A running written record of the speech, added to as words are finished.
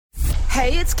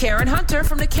Hey, it's Karen Hunter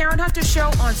from The Karen Hunter Show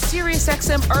on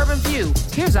SiriusXM Urban View.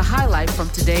 Here's a highlight from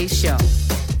today's show.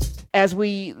 As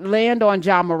we land on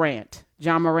John Morant,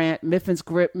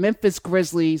 Memphis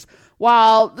Grizzlies,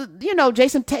 while,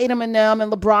 Jason Tatum and them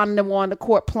and LeBron and them were on the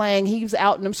court playing, he was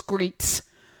out in them streets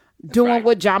doing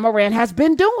what John Morant has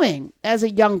been doing as a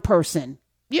young person.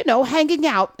 Hanging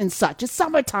out and such. It's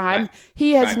summertime. Right.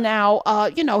 He has now,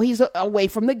 he's away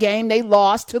from the game. They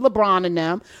lost to LeBron and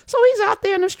them. So he's out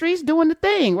there in the streets doing the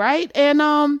thing, right?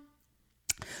 And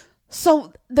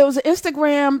so there was an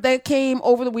Instagram that came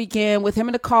over the weekend with him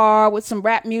in the car with some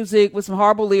rap music, with some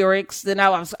horrible lyrics. Then I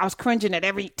was cringing at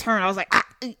every turn. I was like,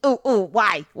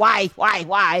 why?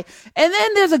 And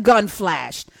then there's a gun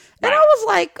flashed. And I was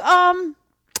like,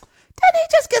 did he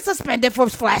just get suspended for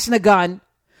flashing a gun?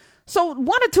 So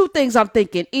one or two things I'm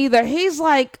thinking. Either he's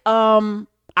like, I'm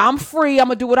free, I'm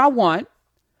going to do what I want,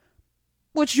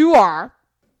 which you are,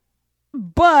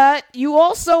 but you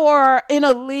also are in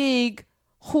a league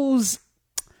whose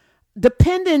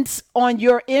dependence on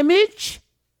your image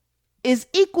is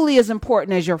equally as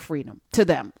important as your freedom to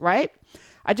them, right?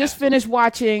 I just finished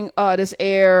watching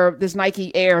this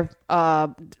Nike Air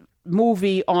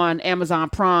movie on Amazon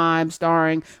Prime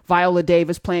starring Viola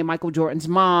Davis playing Michael Jordan's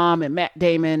mom and Matt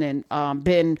Damon and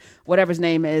Ben, whatever his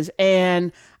name is.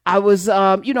 And I was,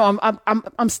 I'm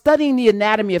studying the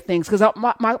anatomy of things because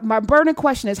my burning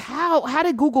question is how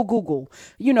did Google,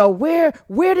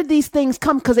 where did these things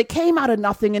come? Because it came out of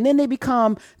nothing and then they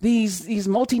become these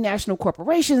multinational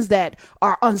corporations that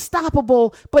are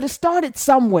unstoppable, but it started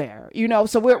somewhere,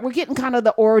 so we're getting kind of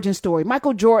the origin story.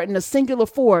 Michael Jordan, a singular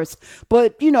force,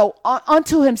 but,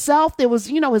 unto himself, there was,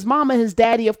 his mama, his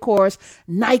daddy, of course,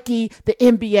 Nike, the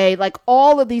NBA, like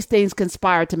all of these things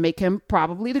conspired to make him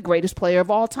probably the greatest player of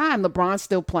all time. LeBron's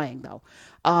still playing though.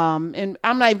 And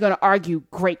I'm not even going to argue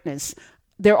greatness.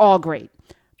 They're all great.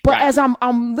 But right. As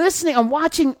I'm listening, I'm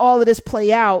watching all of this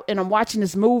play out and I'm watching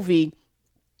this movie.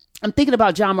 I'm thinking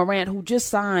about John Morant, who just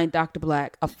signed Dr.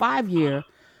 Black a 5-year,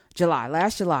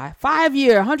 last July,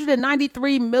 5-year,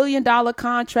 $193 million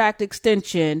contract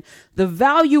extension. The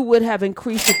value would have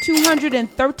increased to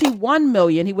 $231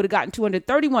 million. He would have gotten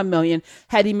 $231 million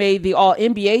had he made the All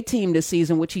NBA team this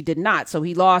season, which he did not. So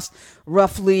he lost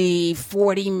roughly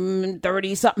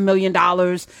 30 something million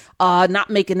dollars, not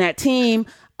making that team.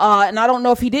 And I don't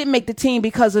know if he didn't make the team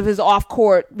because of his off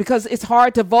court, because it's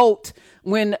hard to vote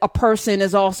when a person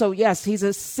is also, yes, he's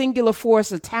a singular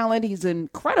force of talent. He's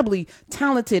incredibly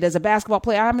talented as a basketball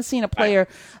player. I haven't seen a player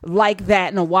like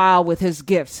that in a while with his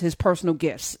gifts, his personal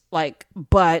gifts.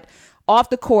 But off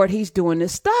the court, he's doing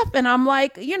this stuff. And I'm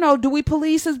like, do we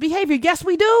police his behavior? Yes,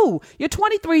 we do. You're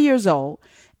 23 years old.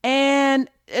 And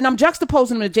I'm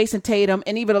juxtaposing him to Jason Tatum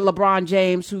and even a LeBron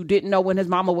James who didn't know when his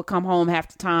mama would come home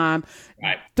half the time.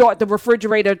 Right. Thought the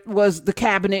refrigerator was the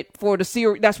cabinet for the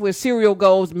cereal. That's where cereal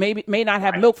goes. May not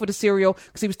have milk for the cereal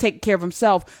because he was taking care of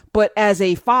himself. But as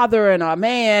a father and a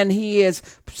man, he is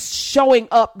showing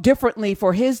up differently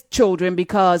for his children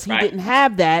because he didn't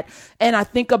have that. And I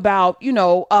think about,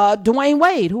 Dwayne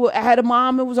Wade, who had a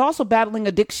mom who was also battling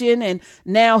addiction. And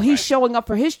now he's showing up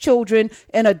for his children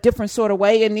in a different sort of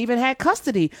way and even had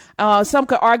custody. Some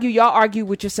could argue, y'all argue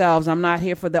with yourselves. I'm not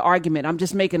here for the argument. I'm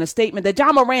just making a statement that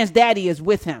John Morant's daddy is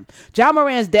with him. John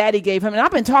Morant's daddy gave him, and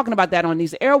I've been talking about that on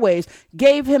these airways,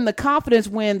 gave him the confidence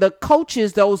when the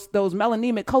coaches, those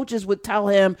melanemic coaches would tell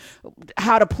him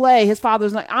how to play. His father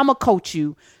was like, I'm gonna coach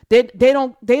you. They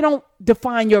don't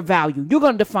define your value. You're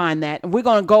going to define that. And we're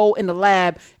going to go in the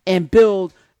lab and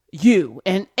build you.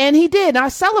 And he did. And I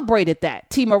celebrated that.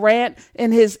 T. Morant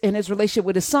in his relationship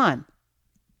with his son.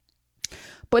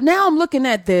 But now I'm looking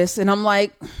at this and I'm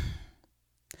like,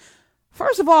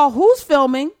 first of all, who's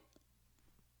filming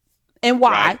and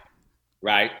why?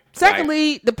 Right.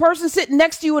 Secondly, the person sitting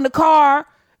next to you in the car,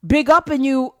 big up and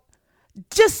you,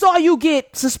 just saw you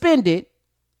get suspended.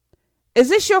 Is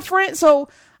this your friend? So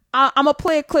I'm going to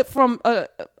play a clip from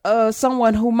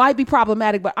someone who might be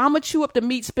problematic, but I'm going to chew up the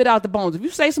meat, spit out the bones. If you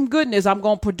say some goodness,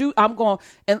 unless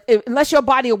your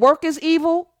body of work is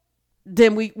evil,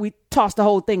 then we toss the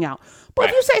whole thing out. But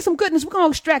if you say some goodness, we're going to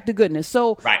extract the goodness.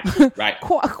 So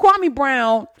Kwame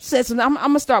Brown said something. I'm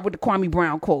going to start with the Kwame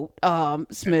Brown quote.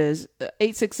 Smiz,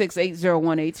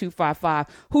 866-801-8255,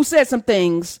 who said some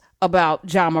things about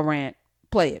John Morant.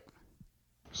 Play it.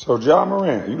 So John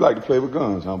Morant, you like to play with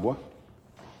guns, huh, boy?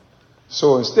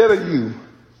 So instead of you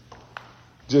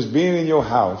just being in your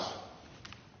house,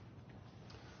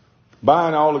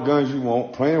 buying all the guns you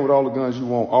want, playing with all the guns you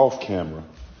want off camera,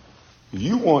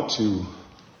 you want to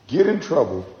get in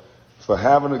trouble for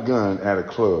having a gun at a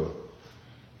club,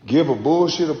 give a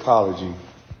bullshit apology,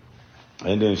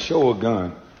 and then show a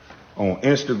gun on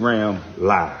Instagram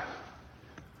Live.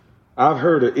 I've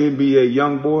heard of NBA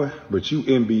young boy, but you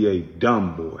NBA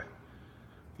dumb boy.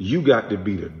 You got to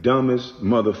be the dumbest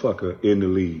motherfucker in the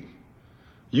league.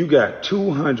 You got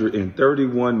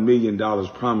 $231 million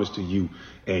promised to you,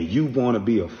 and you want to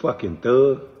be a fucking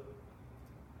thug?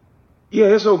 Yeah,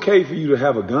 it's okay for you to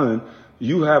have a gun.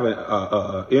 You have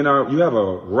you have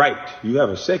a right. You have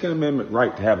a Second Amendment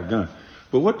right to have a gun.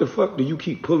 But what the fuck do you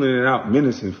keep pulling it out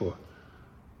menacing for?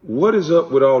 What is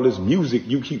up with all this music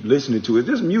you keep listening to? Is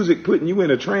this music putting you in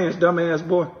a trance, dumbass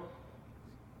boy?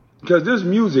 Because this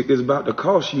music is about to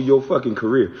cost you your fucking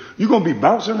career. You're going to be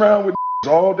bouncing around with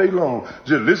all day long,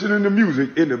 just listening to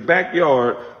music in the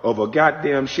backyard of a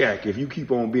goddamn shack if you keep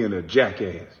on being a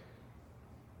jackass.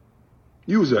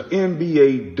 You's an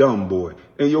NBA dumb boy.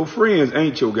 And your friends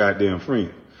ain't your goddamn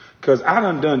friend. Because I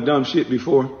done dumb shit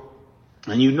before.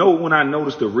 And you know when I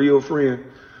noticed a real friend,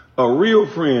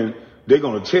 they're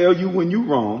going to tell you when you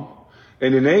wrong.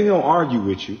 And then they ain't going to argue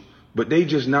with you. But they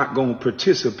just not going to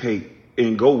participate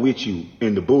and go with you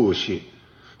in the bullshit.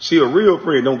 See, a real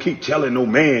friend don't keep telling no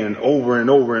man over and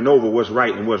over and over what's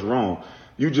right and what's wrong.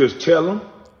 You just tell them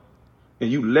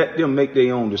and you let them make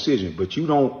their own decision. But you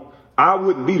don't, I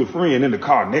wouldn't be the friend in the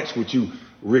car next with you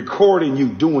recording you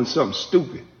doing something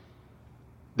stupid.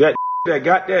 That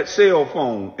got that cell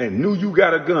phone and knew you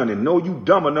got a gun and know you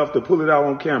dumb enough to pull it out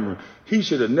on camera, he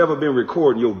should have never been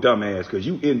recording your dumb ass because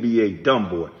you NBA dumb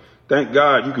boy. Thank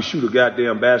God you can shoot a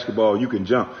goddamn basketball, you can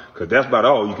jump, because that's about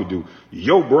all you can do.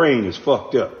 Your brain is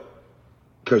fucked up.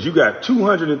 Because you got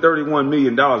 $231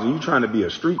 million and you trying to be a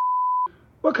street.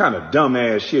 What kind of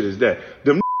dumbass shit is that?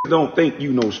 Them don't think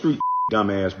you know street,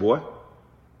 dumbass boy.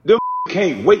 Them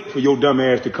can't wait for your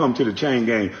dumbass to come to the chain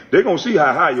gang. They're going to see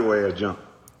how high your ass jump.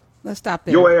 Let's stop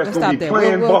there. Your ass going to be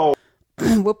playing ball.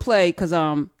 We'll play because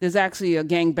there's actually a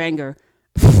gangbanger.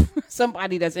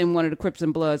 Somebody that's in one of the Crips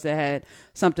and Bloods that had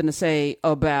something to say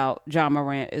about Ja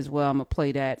Morant as well. I'm going to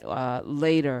play that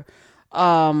later.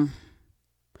 I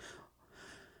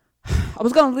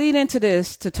was going to lead into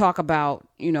this to talk about,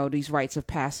 these rites of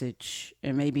passage,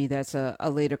 and maybe that's a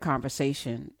later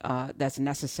conversation that's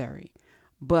necessary.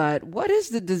 But what is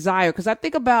the desire? Because I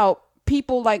think about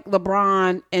people like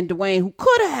LeBron and Dwayne who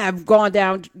could have gone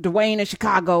down, Dwayne in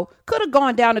Chicago, could have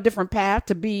gone down a different path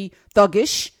to be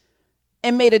thuggish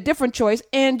and made a different choice.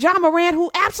 And Ja Morant, who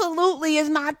absolutely is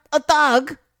not a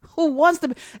thug, who wants to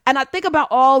be. And I think about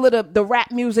all of the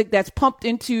rap music that's pumped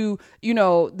into,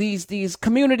 these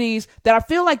communities that I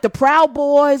feel like the Proud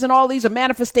Boys and all these are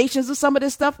manifestations of some of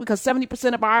this stuff, because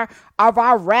 70% of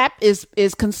our rap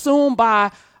is consumed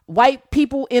by white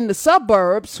people in the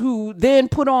suburbs who then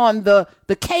put on the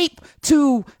cape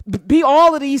to be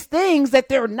all of these things that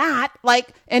they're not.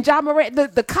 Like, and Ja Morant,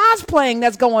 the cosplaying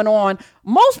that's going on,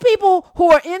 most people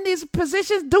who are in these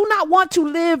positions do not want to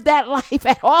live that life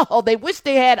at all. They wish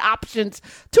they had options.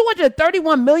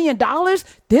 $231 million.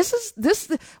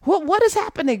 What is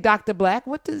happening, Dr. Black?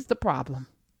 What is the problem?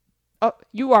 Oh,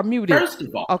 you are muted. First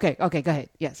of all. Okay, go ahead.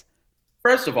 Yes.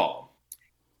 First of all,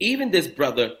 even this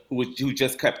brother who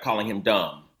just kept calling him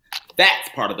dumb, that's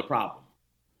part of the problem.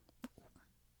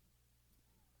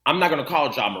 I'm not going to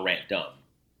call Ja Morant dumb.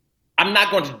 I'm not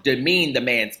going to demean the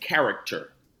man's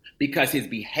character because his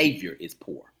behavior is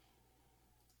poor.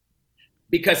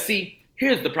 Because, see,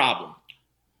 here's the problem.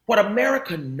 What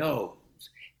America knows,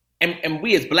 and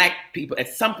we as black people, at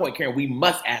some point, Karen, we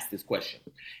must ask this question.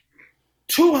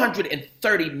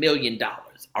 $230 million.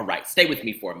 All right, stay with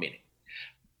me for a minute.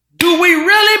 Do we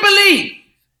really believe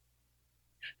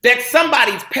that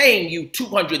somebody's paying you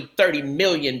 $230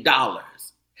 million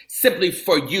simply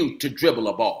for you to dribble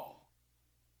a ball?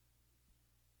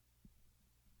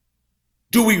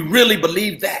 Do we really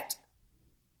believe that?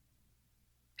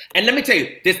 And let me tell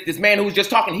you, this man who was just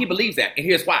talking, he believes that. And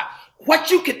here's why.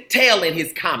 What you could tell in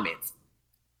his comments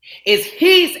is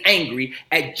he's angry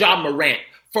at Ja Morant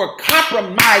for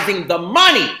compromising the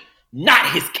money,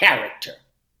 not his character.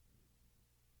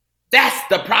 That's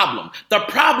the problem. The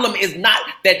problem is not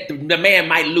that the man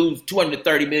might lose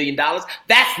 $230 million.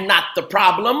 That's not the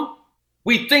problem.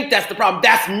 We think that's the problem.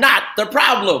 That's not the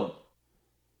problem.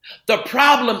 The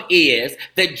problem is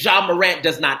that Ja Morant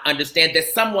does not understand that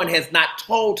someone has not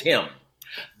told him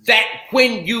that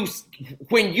when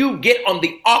you get on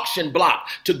the auction block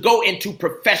to go into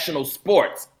professional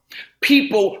sports,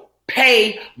 people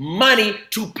pay money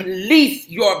to police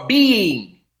your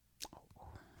being.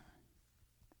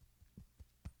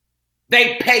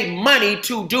 They pay money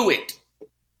to do it.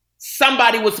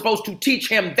 Somebody was supposed to teach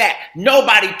him that.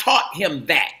 Nobody taught him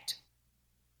that.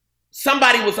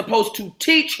 Somebody was supposed to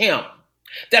teach him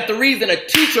That the reason a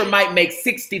teacher might make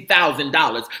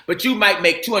 $60,000, but you might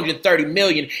make $230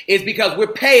 million is because we're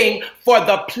paying for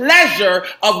the pleasure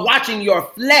of watching your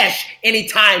flesh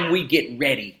anytime we get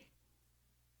ready.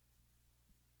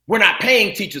 We're not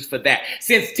paying teachers for that.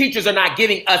 Since teachers are not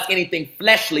giving us anything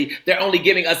fleshly, they're only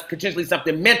giving us potentially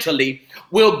something mentally.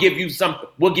 We'll give you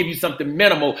something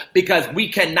minimal because we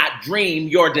cannot dream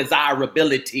your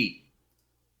desirability.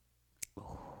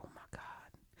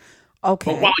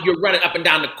 Okay. But while you're running up and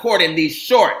down the court in these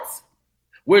shorts,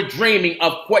 we're dreaming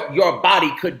of what your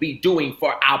body could be doing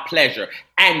for our pleasure.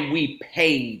 And we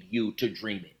paid you to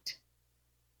dream it.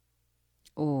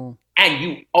 Ooh. And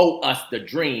you owe us the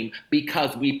dream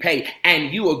because we paid.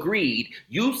 And you agreed.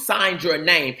 You signed your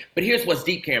name. But here's what's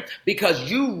deep, Karen. Because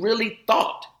you really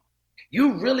thought,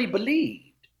 you really believed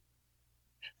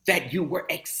that you were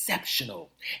exceptional.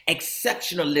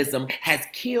 Exceptionalism has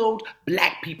killed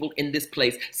Black people in this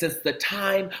place since the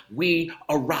time we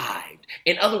arrived.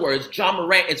 In other words, John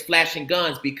Morant is flashing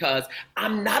guns because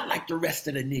I'm not like the rest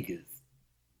of the niggas.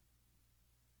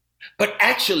 But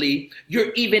actually,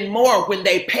 you're even more when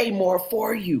they pay more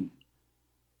for you.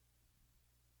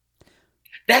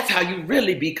 That's how you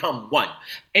really become one.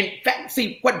 In fact,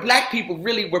 see, what Black people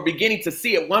really were beginning to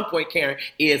see at one point, Karen,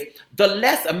 is the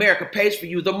less America pays for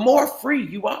you, the more free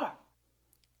you are.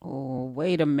 Oh,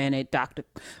 wait a minute, Dr.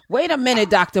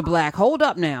 Black. Hold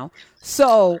up now.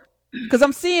 So, because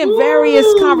I'm seeing various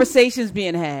conversations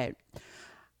being had,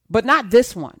 but not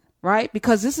this one. Right?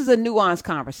 Because this is a nuanced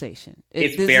conversation.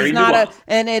 It's very nuanced.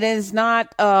 And it is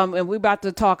not, and we're about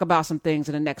to talk about some things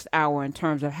in the next hour in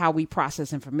terms of how we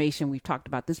process information. We've talked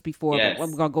about this before, but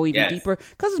we're going to go even deeper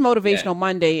because it's Motivational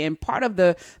Monday. And part of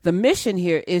the mission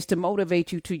here is to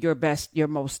motivate you to your best, your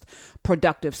most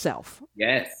productive self.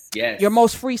 Yes. Your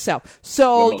most free self.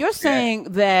 So you're saying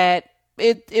that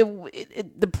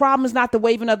the problem is not the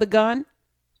waving of the gun?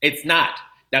 It's not.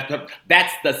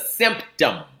 That's the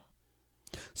symptom.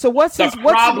 So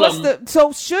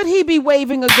so should he be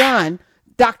waving a gun,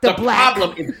 Dr. Black?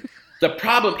 The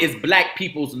problem is Black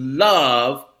people's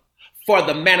love for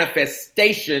the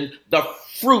manifestation, the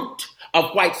fruit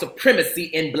of white supremacy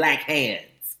in Black hands.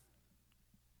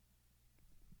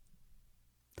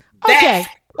 Okay.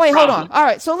 Wait, hold on. All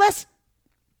right. So let's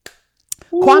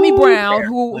Kwame Brown,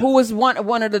 who was one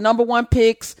of the number one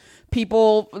picks.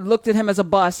 People looked at him as a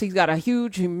bust. He's got a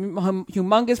huge,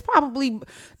 humongous, probably,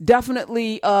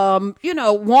 definitely,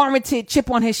 warranted chip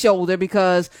on his shoulder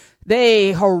because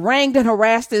they harangued and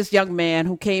harassed this young man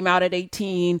who came out at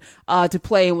 18 to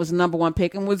play and was the number one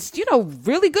pick and was,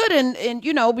 really good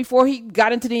and before he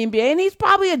got into the NBA. And he's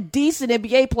probably a decent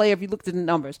NBA player if you looked at the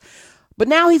numbers. But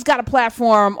now he's got a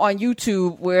platform on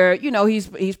YouTube where,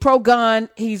 he's pro-gun.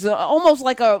 He's almost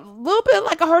like a little bit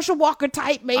like a Herschel Walker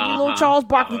type, maybe a little Charles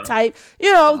Barkley type.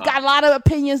 Got a lot of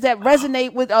opinions that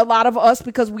resonate with a lot of us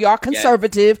because we are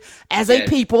conservative as a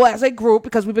people, as a group,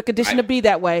 because we've been conditioned to be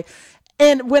that way.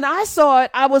 And when I saw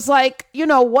it, I was like, you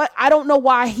know what? I don't know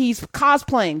why he's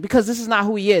cosplaying because this is not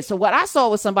who he is. So what I saw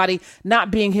was somebody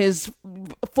not being his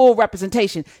full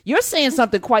representation. You're saying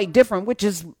something quite different, which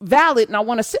is valid. And I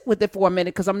want to sit with it for a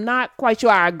minute because I'm not quite sure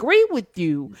I agree with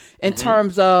you in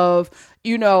terms of,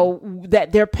 that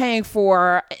they're paying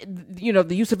for,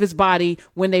 the use of his body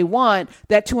when they want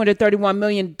that $231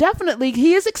 million. Definitely,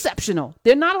 he is exceptional.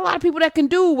 There are not a lot of people that can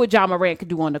do what John Morant can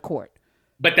do on the court.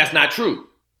 But that's not true.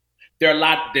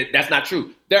 That's not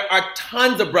true. There are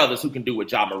tons of brothers who can do what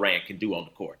John Morant can do on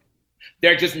the court.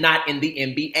 They're just not in the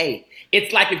NBA.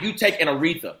 It's like if you take an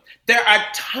Aretha. There are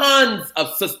tons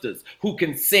of sisters who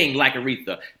can sing like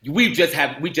Aretha. We just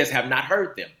have not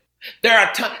heard them. There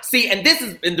are tons. See, and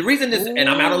the reason this, and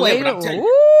I'm out of limit, but I'm telling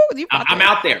you, I'm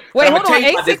out there. Wait, hold on.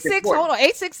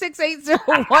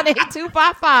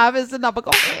 866-800-1825 is the number.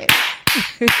 Go ahead.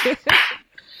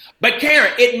 But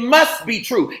Karen, it must be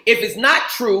true. If it's not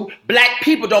true, Black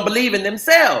people don't believe in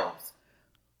themselves.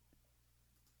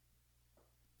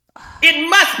 It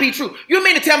must be true. You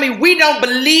mean to tell me we don't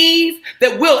believe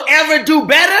that we'll ever do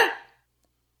better?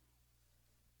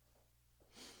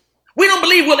 We don't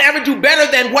believe we'll ever do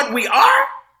better than what we are?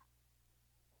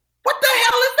 What the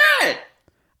hell is that?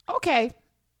 Okay.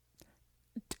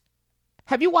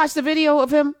 Have you watched the video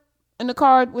of him in the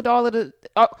car with all of the...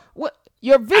 what?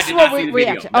 Your visceral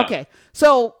reaction. No. Okay.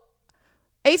 So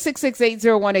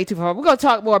 866-801-8255. We're going to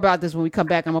talk more about this when we come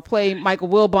back. I'm going to play Michael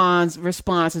Wilbon's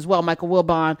response as well. Michael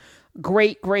Wilbon,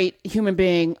 great human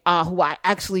being who I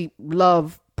actually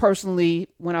love personally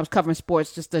when I was covering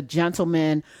sports. Just a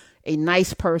gentleman, a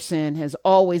nice person, has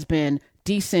always been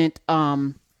decent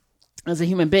as a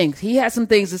human being. He has some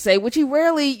things to say, which he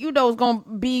rarely, is going to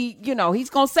be, he's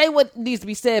going to say what needs to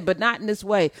be said, but not in this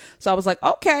way. So I was like,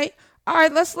 okay, all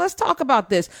right, let's talk about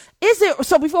this.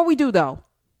 So before we do though,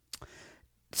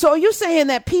 so are you saying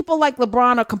that people like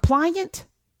LeBron are compliant?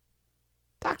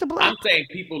 Dr. Black? I'm saying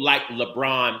people like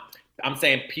LeBron. I'm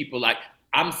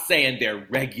saying they're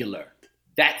regular.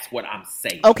 That's what I'm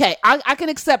saying. Okay, I can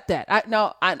accept that.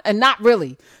 And not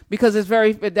really, because I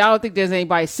don't think there's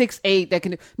anybody 6'8" that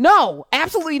can. No,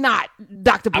 absolutely not,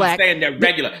 Dr. Black. I'm saying they're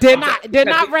regular. They're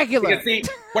not regular. Because see,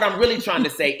 what I'm really trying to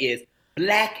say is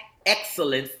black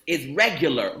excellence is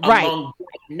regular right. among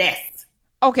blackness.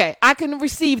 Okay, I can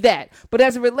receive that. But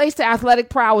as it relates to athletic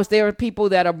prowess, there are people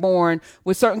that are born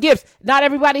with certain gifts. Not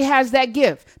everybody has that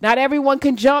gift. Not everyone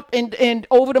can jump and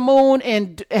over the moon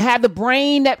and have the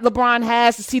brain that LeBron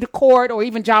has to see the court, or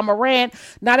even John Morant.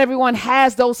 Not everyone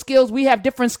has those skills. We have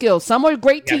different skills. Some are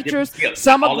great teachers.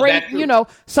 Some are great,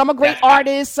 some are great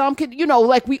artists. Some can,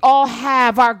 like we all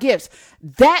have our gifts.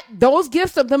 Those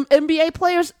gifts of the NBA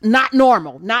players, not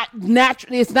normal, not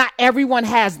natural. It's not everyone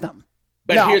has them.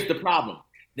 But here's the problem.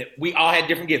 That we all had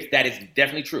different gifts. That is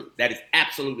definitely true. That is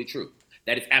absolutely true.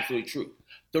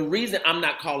 The reason I'm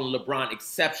not calling LeBron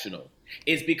exceptional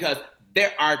is because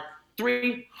there are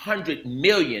 300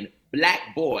 million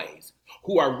black boys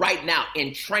who are right now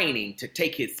in training to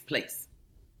take his place.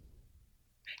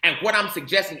 And what I'm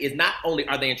suggesting is not only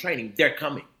are they in training, they're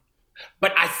coming.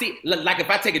 But I see, like if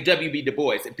I take a W.B. Du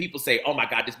Bois and people say, oh my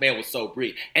God, this man was so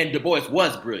brilliant. And Du Bois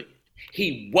was brilliant.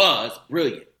 He was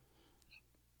brilliant.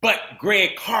 But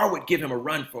Greg Carr would give him a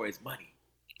run for his money.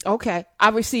 Okay, I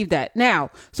received that.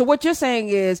 Now, so what you're saying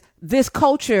is this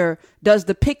culture does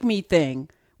the pick me thing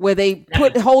where they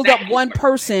hold up one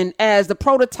person as the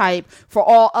prototype for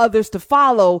all others to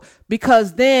follow,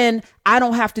 because then I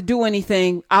don't have to do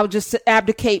anything. I'll just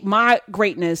abdicate my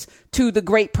greatness to the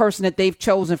great person that they've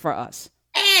chosen for us.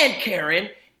 And Karen,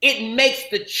 it makes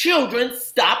the children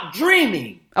stop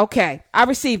dreaming. Okay, I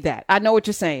received that. I know what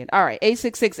you're saying. All right,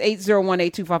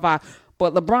 866-801-8255.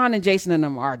 But LeBron and Jason and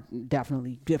them are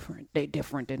definitely different. They're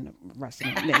different than the rest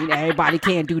of them. Everybody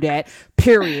can't do that,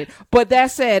 period. But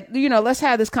that said, let's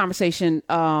have this conversation.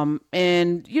 And,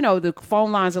 the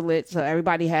phone lines are lit, so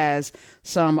everybody has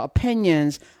some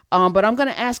opinions. But I'm going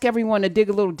to ask everyone to dig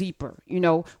a little deeper.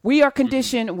 We are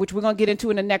conditioned, which we're going to get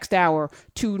into in the next hour,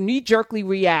 to knee-jerkly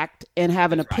react and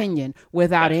have an opinion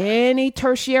without any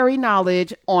tertiary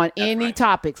knowledge on any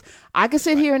topics. I can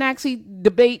sit here and actually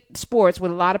debate sports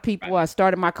with a lot of people. I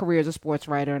started my career as a sports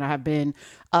writer, and I have been,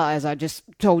 as I just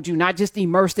told you, not just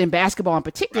immersed in basketball in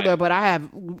particular, but I have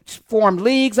formed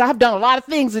leagues. I have done a lot of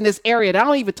things in this area that I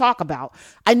don't even talk about.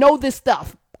 I know this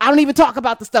stuff. I don't even talk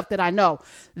about the stuff that I know.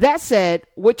 That said,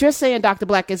 what you're saying, Dr.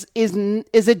 Black, is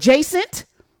adjacent.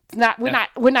 It's not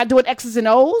we're not doing X's and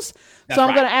O's. So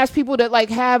I'm going to ask people to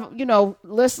have,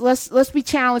 let's be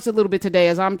challenged a little bit today,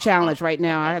 as I'm challenged right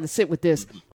now. I had to sit with this.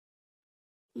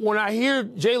 When I hear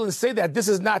Jalen say that this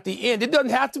is not the end, it doesn't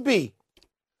have to be.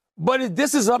 But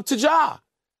this is up to Ja.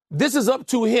 This is up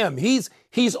to him. He's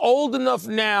old enough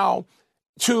now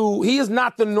he is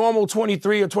not the normal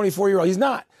 23 or 24-year-old. He's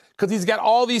not. Because he's got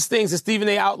all these things that Stephen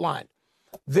A. outlined.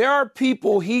 There are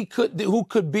people who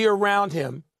could be around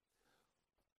him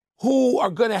who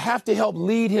are going to have to help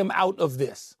lead him out of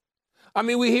this. I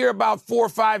mean, we hear about 4 or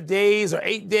 5 days or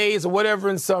 8 days or whatever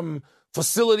in some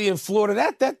facility in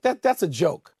Florida. That's a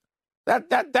joke.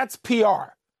 That's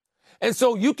PR. And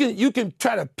so you can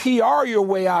try to PR your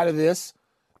way out of this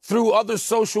through other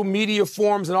social media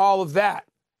forms and all of that.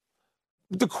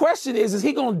 The question is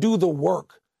he going to do the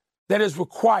work that is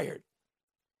required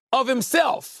of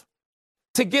himself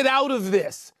to get out of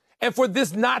this and for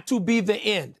this not to be the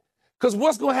end? Because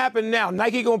what's going to happen now?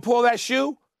 Nike going to pull that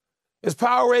shoe? Is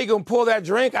Powerade going to pull that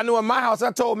drink? I know in my house,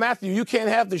 I told Matthew, you can't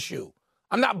have the shoe.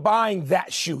 I'm not buying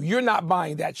that shoe. You're not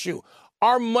buying that shoe.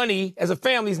 Our money as a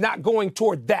family is not going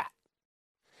toward that.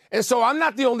 And so I'm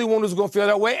not the only one who's going to feel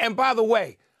that way. And by the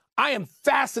way, I am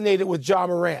fascinated with John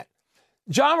Morant.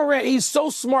 John Morant, he's so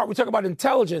smart. We talk about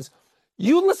intelligence.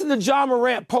 You listen to John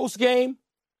Morant post-game,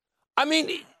 I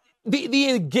mean, the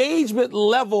engagement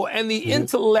level and the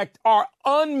intellect are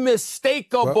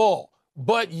unmistakable.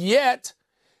 But yet,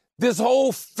 this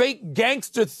whole fake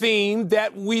gangster theme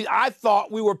that I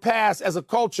thought we were past as a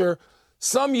culture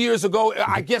some years ago,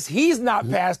 I guess he's not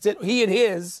past it, he and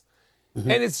his.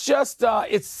 And it's just,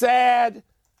 it's sad.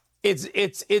 It's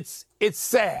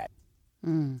sad.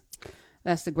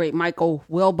 That's the great Michael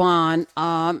Wilbon.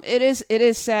 It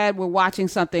is sad. We're watching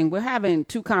something. We're having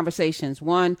two conversations.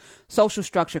 One, social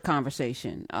structure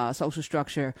conversation. Social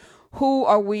structure. Who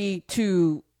are we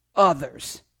to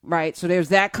others? right? So there's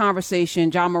that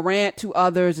conversation. John Morant, to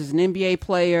others, is an NBA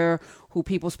player who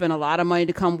people spend a lot of money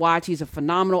to come watch. He's a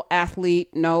phenomenal athlete.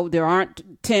 No, there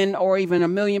aren't 10 or even a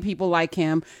million people like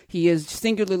him. He is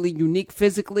singularly unique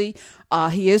physically.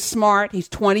 He is smart. He's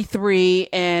 23,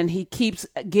 and he keeps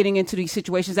getting into these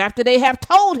situations after they have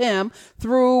told him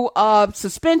through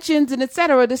suspensions and et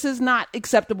cetera, this is not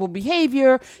acceptable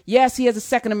behavior. Yes, he has a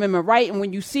Second Amendment right. And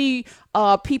when you see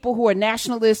people who are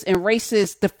nationalists and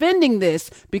racists defending this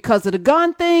because of the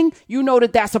gun thing, you know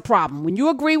that that's a problem. When you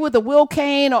agree with the Will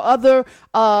Kane or other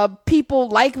people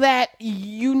like that,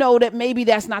 you know that maybe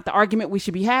that's not the argument we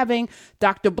should be having.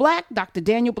 Dr.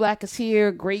 Daniel Black is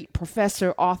here, great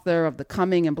professor, author of The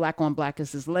Coming, and Black on Black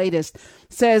is his latest,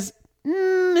 says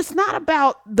it's not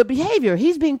about the behavior.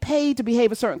 He's being paid to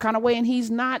behave a certain kind of way, and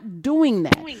he's not doing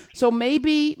that. So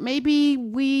maybe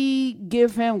we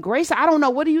give him grace. I don't know.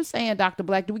 What are you saying, Dr.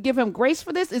 Black? Do we give him grace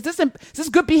for this? Is this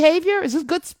good behavior? Is this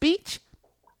good speech?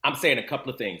 I'm saying a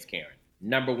couple of things, Karen.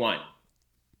 Number one,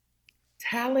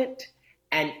 talent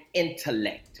and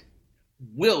intellect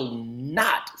will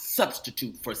not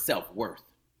substitute for self-worth.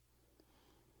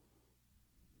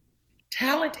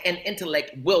 Talent and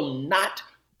intellect will not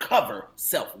cover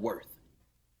self-worth.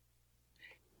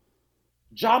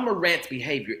 John Morant's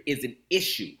behavior is an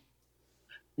issue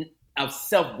of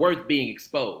self-worth being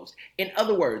exposed. In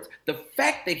other words, the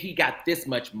fact that he got this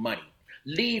much money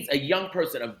leads a young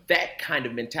person of that kind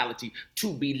of mentality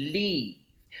to believe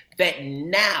that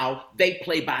now they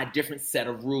play by a different set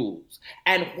of rules.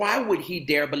 And why would he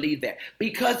dare believe that?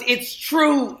 Because it's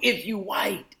true if you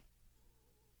white.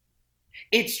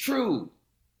 It's true.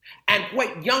 And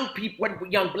what young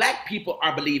black people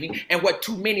are believing, and what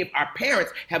too many of our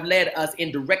parents have led us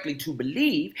indirectly to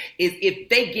believe, is if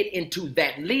they get into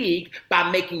that league by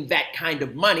making that kind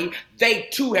of money, they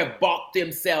too have bought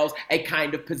themselves a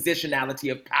kind of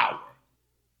positionality of power.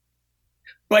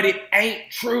 But it ain't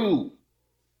true.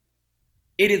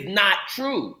 It is not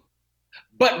true.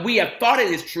 But we have thought it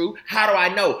is true. How do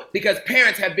I know? Because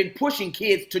parents have been pushing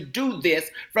kids to do this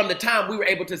from the time we were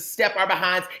able to step our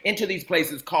behinds into these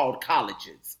places called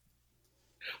colleges.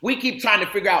 We keep trying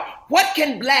to figure out, what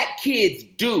can black kids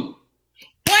do?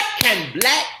 What can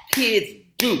black kids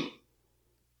do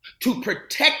to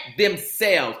protect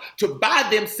themselves, to buy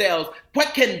themselves?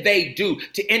 What can they do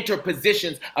to enter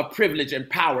positions of privilege and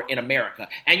power in America?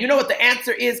 And you know what the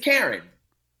answer is, Karen?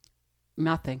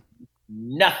 Nothing.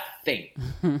 Nothing.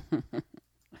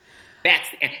 That's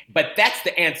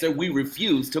the answer we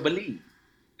refuse to believe.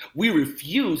 We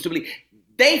refuse to believe.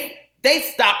 They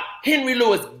stopped Henry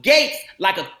Louis Gates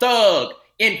like a thug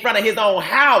in front of his own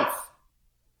house.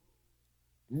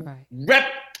 Right.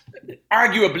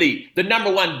 Arguably the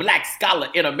number one black scholar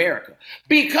in America.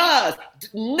 Because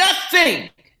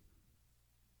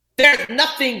there's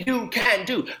nothing you can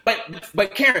do.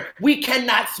 But Karen, we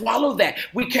cannot swallow that.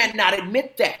 We cannot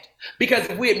admit that. Because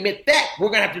if we admit that, we're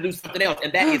going to have to do something else.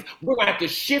 And that is, we're going to have to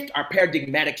shift our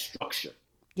paradigmatic structure.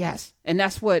 Yes. And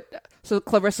that's so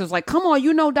Clarissa's like, come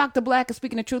on, Dr. Black is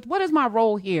speaking the truth. What is my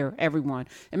role here, everyone?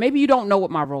 And maybe you don't know what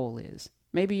my role is.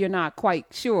 Maybe you're not quite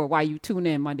sure why you tune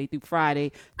in Monday through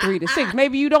Friday, 3 to 6.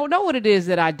 Maybe you don't know what it is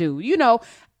that I do.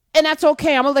 And that's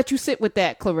okay. I'm going to let you sit with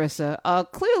that, Clarissa.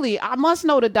 Clearly, I must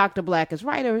know that Dr. Black is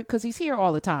right because he's here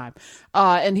all the time.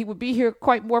 And he would be here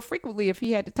quite more frequently if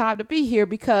he had the time to be here,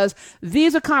 because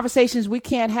these are conversations we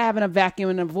can't have in a vacuum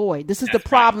and a void. This is the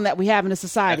problem that we have in a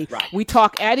society. Right. We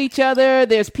talk at each other.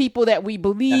 There's people that we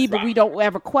believe, but we don't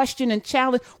ever question and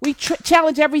challenge. We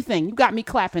challenge everything. You got me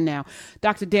clapping now.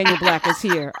 Dr. Daniel Black is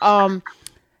here.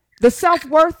 The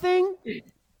self-worth thing.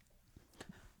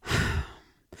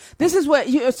 This is what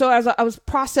so as I was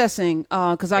processing,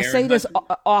 because I say this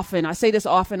often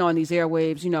on these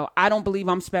airwaves, I don't believe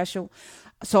I'm special.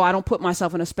 So I don't put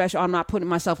myself in a special, I'm not putting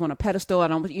myself on a pedestal. I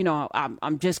don't,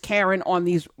 I'm just Karen on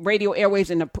these radio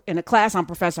airwaves in a class. I'm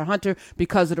Professor Hunter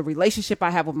because of the relationship I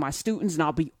have with my students, and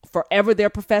I'll be forever their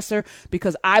professor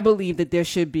because I believe that there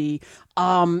should be,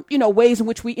 ways in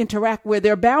which we interact where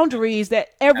there are boundaries that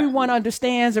everyone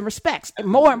understands and respects. And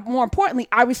more importantly,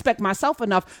 I respect myself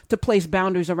enough to place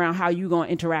boundaries around how you're going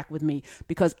to interact with me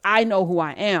because I know who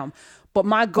I am. But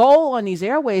my goal on these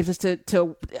airwaves is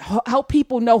to help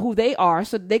people know who they are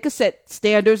so they can set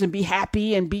standards and be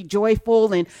happy and be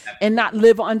joyful and not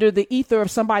live under the ether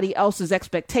of somebody else's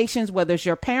expectations, whether it's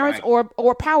your parents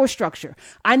or power structure.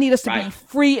 I need us to be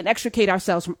free and extricate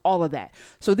ourselves from all of that.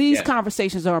 So these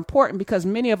conversations are important because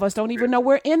many of us don't even know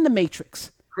we're in the matrix.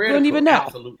 We don't even know.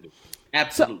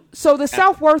 Absolutely. So the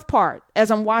self-worth part, as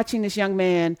I'm watching this young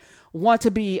man want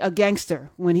to be a gangster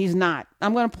when he's not.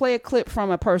 I'm going to play a clip from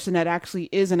a person that actually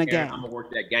isn't a gang. I'm going to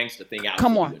work that gangster thing out.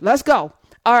 Come on, let's go.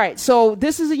 All right. So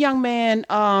this is a young man.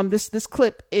 This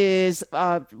clip is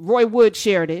Roy Wood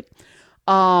shared it.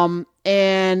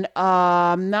 And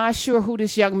I'm not sure who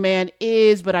this young man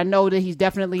is, but I know that he's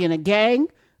definitely in a gang.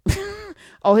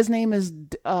 Oh, his name is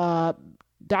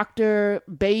Dr.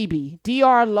 Baby.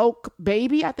 Dr. Loke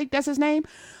Baby, I think that's his name.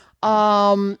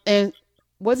 And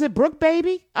was it Brook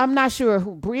Baby? I'm not sure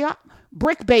who.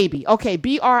 Brick Baby. Okay,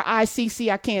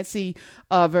 BRICC. I can't see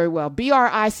very well.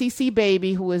 BRICC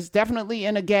Baby, who is definitely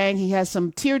in a gang. He has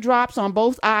some teardrops on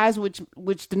both eyes,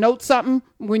 which denotes something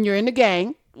when you're in the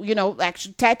gang. You know,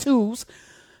 actual tattoos.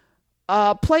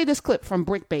 Play this clip from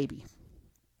Brick Baby.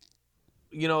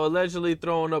 You know, allegedly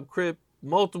throwing up Crip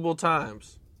multiple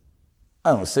times.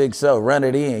 I'm 6'0", run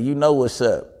it in. You know what's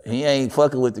up. He ain't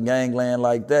fucking with the gangland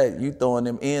like that. You throwing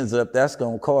them ends up, that's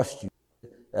gonna cost you.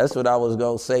 That's what I was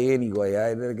gonna say anyway.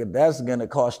 That's gonna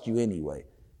cost you anyway.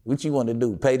 What you want to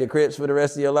do? Pay the Crips for the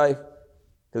rest of your life?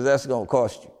 Because that's gonna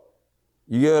cost you.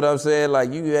 You get what I'm saying?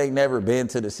 Like, you ain't never been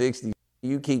to the 60s.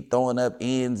 You keep throwing up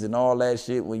ends and all that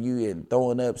shit when you and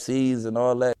throwing up C's and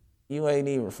all that. You ain't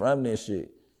even from this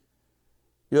shit.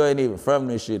 You ain't even from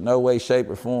this shit, no way, shape,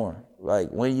 or form. Like,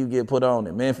 when you get put on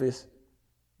in Memphis,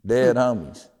 dead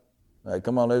homies. Like,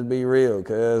 come on, let's be real,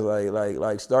 cuz.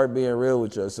 Like, start being real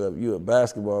with yourself. You a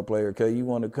basketball player, cuz you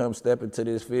want to come step into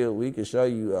this field, we can show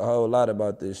you a whole lot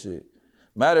about this shit.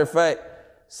 Matter of fact,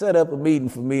 set up a meeting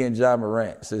for me and Ja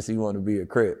Morant, since he want to be a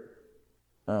Crip.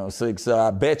 So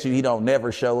I bet you he don't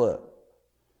never show up.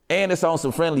 And it's on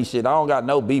some friendly shit. I don't got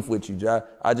no beef with you, Ja.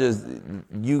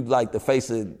 You like the face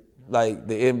of, like,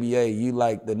 the NBA. You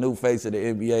like the new face of the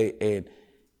NBA, and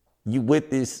you with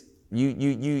this.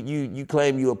 You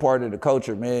claim you a part of the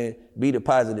culture, man. Be the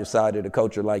positive side of the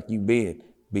culture, like you been.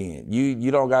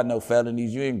 You don't got no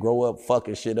felonies. You didn't grow up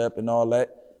fucking shit up and all that.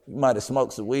 You might have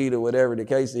smoked some weed or whatever the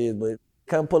case is, but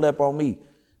come pull up on me.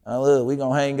 Look, we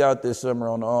gonna hang out this summer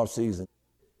on the off season.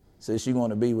 Since you want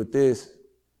to be with this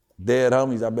dead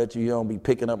homies, I bet you don't be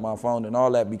picking up my phone and all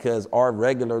that, because our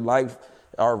regular life,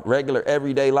 our regular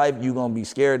everyday life, you gonna be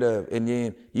scared of, and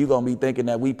then you gonna be thinking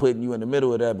that we putting you in the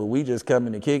middle of that, but we just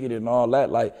coming to kick it and all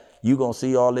that. Like, you gonna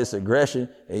see all this aggression,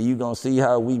 and you gonna see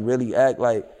how we really act,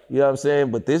 like, you know what I'm saying?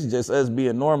 But this is just us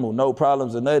being normal, no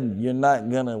problems or nothing. You're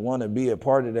not gonna want to be a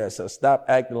part of that, so stop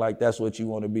acting like that's what you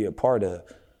want to be a part of.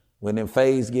 When them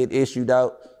fades get issued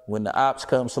out, when the ops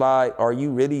come slide, do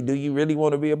you really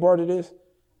want to be a part of this?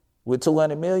 With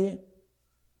 200 million?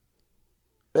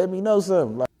 Let me know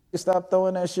something. Like, stop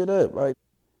throwing that shit up. Like,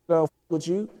 with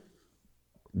you.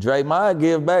 Draymond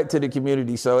give back to the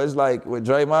community. So it's like, when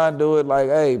Draymond do it, like,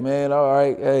 hey, man, all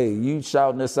right, hey, you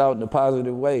shouting us out in a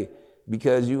positive way,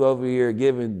 because you over here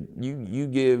giving, you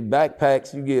give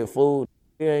backpacks, you give food.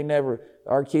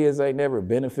 Our kids ain't never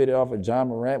benefited off of Ja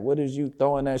Morant. What is you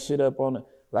throwing that shit up on?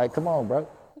 Like, come on, bro.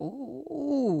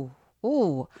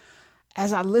 Ooh.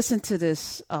 As I listen to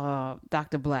this,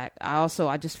 Dr. Black, I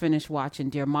just finished watching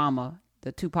Dear Mama,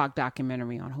 the Tupac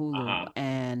documentary on Hulu.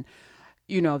 And,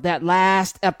 you know, that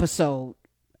last episode,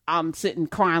 I'm sitting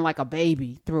crying like a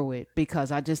baby through it,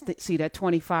 because I just see that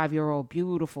 25-year-old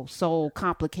beautiful soul,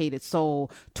 complicated soul,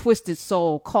 twisted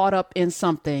soul, caught up in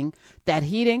something that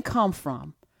he didn't come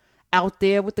from. Out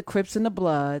there with the Crips and the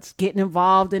Bloods, getting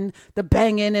involved in the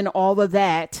banging and all of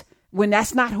that, when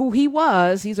that's not who he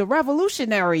was. He's a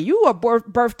revolutionary. You were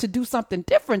birthed to do something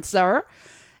different, sir.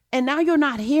 And now you're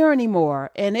not here anymore.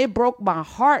 And it broke my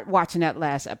heart watching that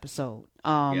last episode.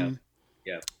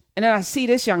 Yeah. And then I see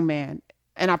this young man,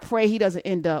 and I pray he doesn't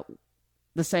end up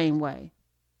the same way.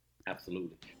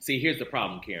 Absolutely. See, here's the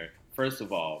problem, Karen. First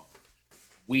of all,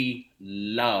 we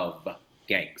love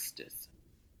gangsters.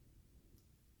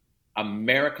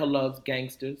 America loves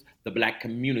gangsters. The black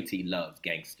community loves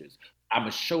gangsters. I'm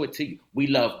going to show it to you. We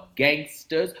love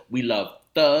gangsters. We love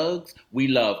thugs. We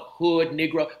love hood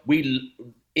Negro.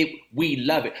 We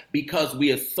love it because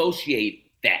we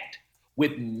associate that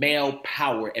with male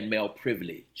power and male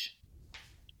privilege.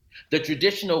 The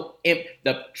traditional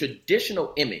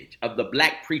image of the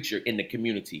black preacher in the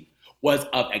community was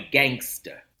of a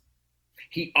gangster.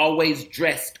 He always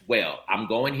dressed well. I'm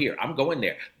going here. I'm going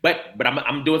there. But I'm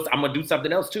gonna do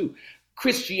something else too.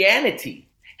 Christianity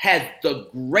has the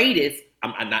greatest.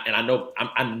 I know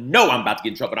I'm about to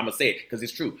get in trouble, but I'm gonna say it because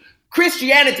it's true.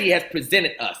 Christianity has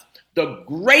presented us the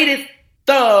greatest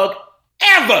thug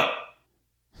ever.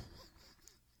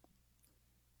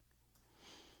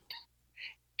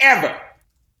 Ever.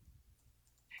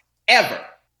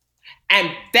 And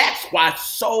that's why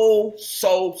so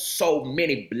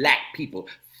many black people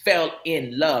fell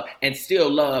in love and still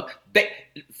love.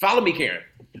 Follow me, Karen.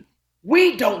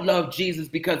 We don't love Jesus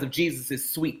because of Jesus'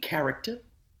 sweet character.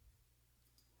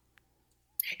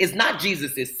 is not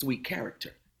Jesus' sweet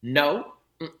character. No.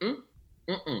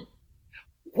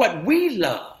 What we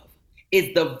love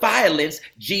is the violence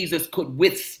Jesus could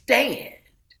withstand.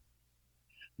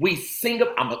 We sing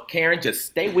Karen, just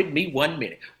stay with me 1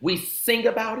 minute. We sing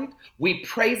about it. We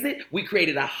praise it. We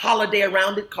created a holiday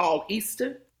around it called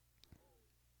Easter.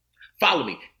 Follow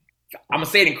me. I'm going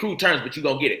to say it in crude terms, but you're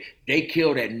going to get it. They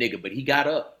killed that nigga, but he got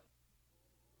up.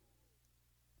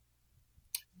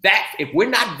 If we're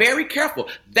not very careful,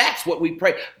 that's what we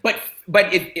pray. But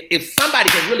if somebody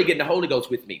can really get in the Holy Ghost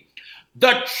with me,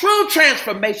 the true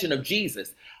transformation of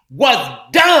Jesus was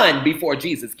done before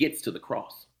Jesus gets to the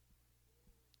cross.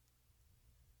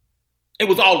 It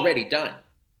was already done.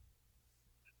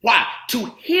 Why? To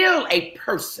heal a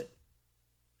person.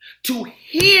 To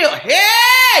heal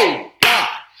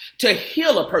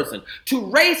a person. To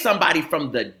raise somebody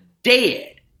from the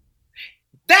dead.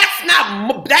 That's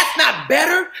not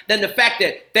better than the fact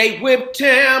that they whipped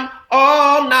him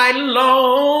all night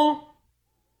long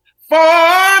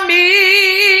for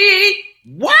me.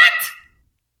 What?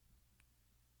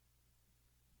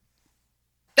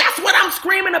 That's what I'm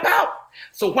screaming about.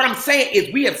 So what I'm saying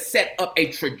is we have set up a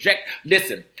trajectory.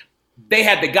 Listen, they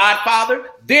had the Godfather,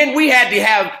 then we had to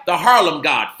have the Harlem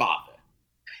Godfather.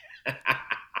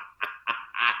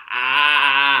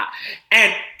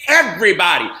 And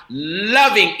everybody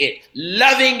loving it,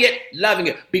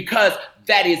 because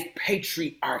that is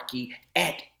patriarchy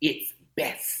at its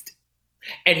best.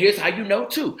 And here's how you know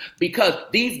too, because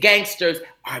these gangsters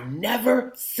are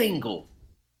never single.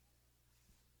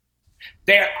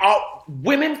 There are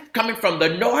women coming from the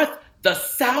north, the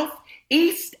south,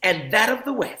 east, and that of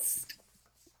the west.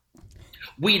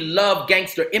 We love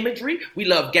gangster imagery. We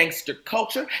love gangster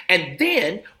culture. And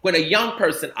then when a young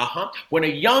person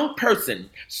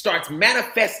starts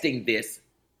manifesting this,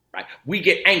 right, we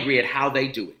get angry at how they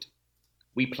do it.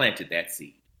 We planted that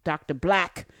seed. Dr.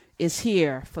 Black is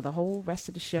here for the whole rest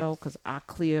of the show because I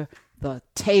clear the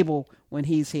table when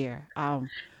he's here. So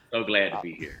glad to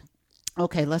be here.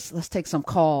 Okay, let's take some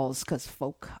calls because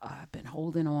folk have been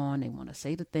holding on. They want to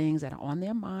say the things that are on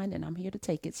their mind, and I'm here to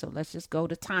take it. So let's just go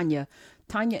to Tanya.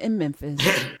 Tanya in Memphis.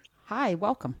 Hi,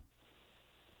 welcome.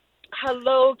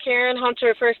 Hello, Karen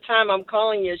Hunter. First time I'm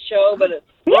calling your show, but a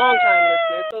long time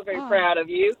listener. So very proud of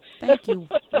you. Thank you.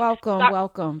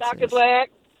 Welcome. Dr. Sis. Black.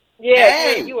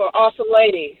 Yes, Hey. you are an awesome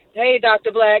lady. Hey,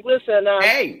 Dr. Black. Listen,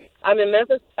 Hey. I'm in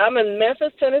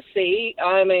Memphis, Tennessee.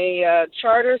 I'm a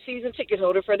charter season ticket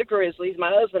holder for the Grizzlies,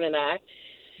 my husband and I.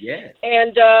 Yes.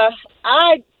 And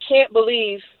I can't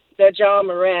believe that John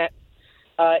Morant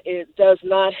does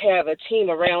not have a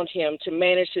team around him to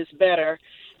manage this better.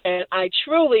 And I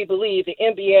truly believe the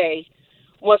NBA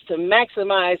wants to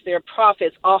maximize their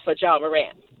profits off of John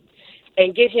Morant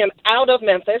and get him out of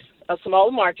Memphis, a small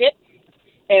market,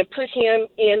 and put him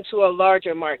into a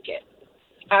larger market.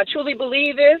 I truly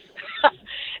believe this.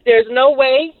 There's no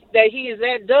way that he is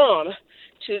that dumb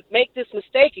to make this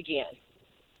mistake again.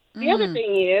 The other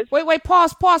thing is... Wait,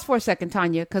 pause for a second,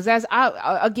 Tanya, because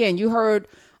again, you heard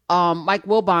Mike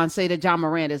Wilbon say that John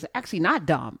Morant is actually not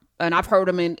dumb. And I've heard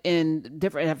him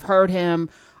I've heard him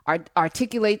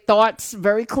articulate thoughts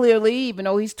very clearly, even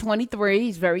though he's 23,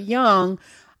 he's very young.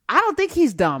 I don't think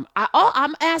he's dumb.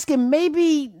 I'm asking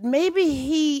maybe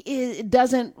he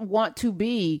doesn't want to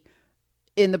be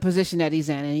in the position that he's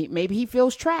in, and maybe he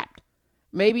feels trapped.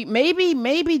 Maybe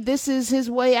this is his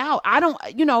way out. I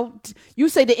don't, you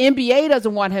say the NBA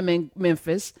doesn't want him in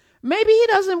Memphis. Maybe he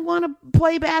doesn't want to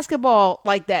play basketball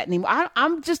like that anymore.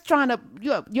 I'm just trying to,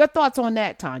 your thoughts on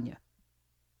that, Tanya.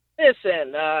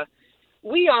 Listen,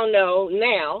 we all know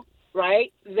now,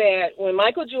 right, that when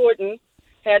Michael Jordan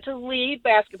had to leave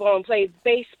basketball and play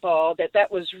baseball, that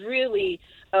was really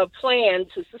a plan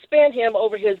to suspend him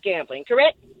over his gambling,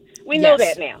 correct? We know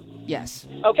that now. Yes.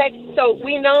 Okay, so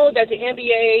we know that the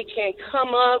NBA can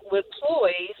come up with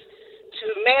ploys to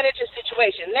manage a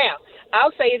situation. Now,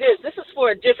 I'll say this is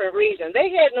for a different reason. They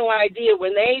had no idea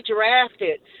when he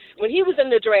was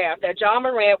in the draft, that John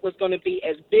Morant was going to be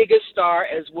as big a star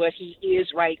as what he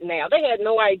is right now. They had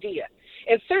no idea.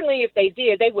 And certainly if they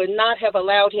did, they would not have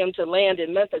allowed him to land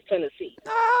in Memphis, Tennessee.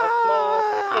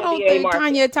 I don't think,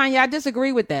 Tanya, I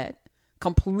disagree with that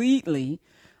completely.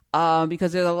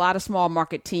 Because there's a lot of small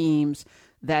market teams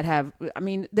that have, the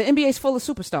NBA is full of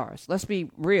superstars. Let's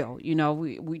be real.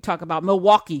 We talk about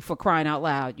Milwaukee, for crying out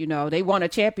loud. They won a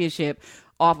championship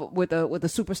with a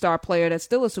superstar player that's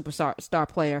still a superstar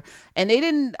player. And they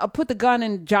didn't put the gun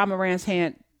in John Morant's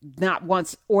hand not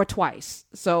once or twice.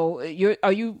 So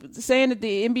are you saying that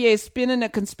the NBA is spinning a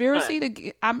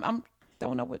conspiracy? I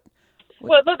don't know what.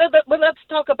 Well, let's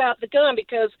talk about the gun,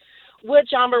 because what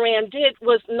John Morant did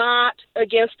was not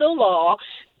against the law.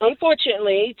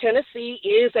 Unfortunately, Tennessee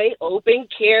is a open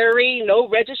carry, no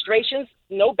registrations,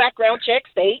 no background check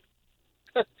state.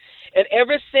 And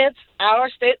ever since our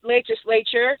state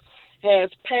legislature has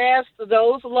passed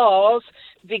those laws,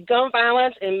 the gun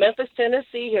violence in Memphis,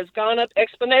 Tennessee has gone up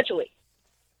exponentially.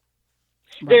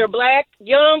 Right. There are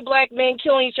young black men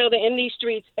killing each other in these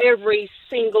streets every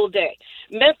single day.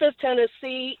 Memphis,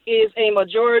 Tennessee is a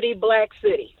majority black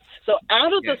city. So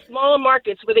out of the small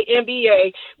markets for the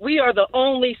NBA, we are the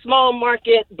only small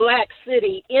market black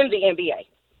city in the NBA.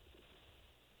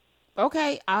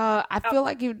 Okay, I feel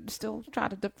like you still try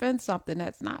to defend something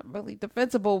that's not really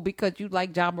defensible because you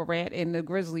like John Morant and the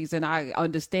Grizzlies, and I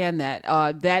understand that.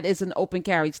 That is an open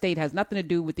carry state, has nothing to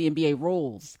do with the NBA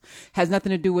rules, has nothing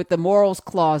to do with the morals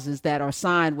clauses that are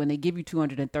signed when they give you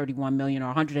 $231 million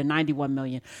or $191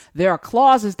 million. There are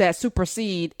clauses that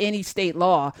supersede any state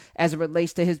law as it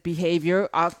relates to his behavior.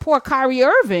 Poor Kyrie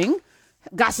Irving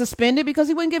got suspended because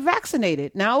he wouldn't get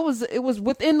vaccinated. Now it was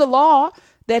within the law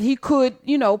that he could,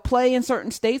 play in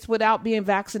certain states without being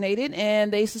vaccinated,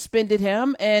 and they suspended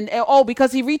him. And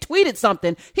because he retweeted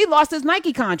something, he lost his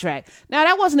Nike contract. Now,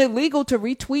 that wasn't illegal to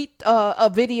retweet a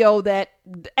video that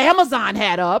Amazon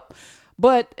had up,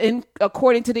 but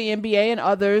according to the NBA and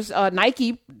others,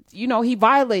 Nike, he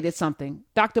violated something.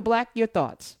 Dr. Black, your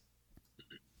thoughts?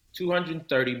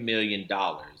 $230 million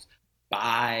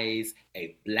buys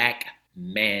a black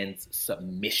man's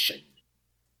submission.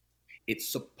 It's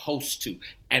supposed to.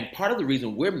 And part of the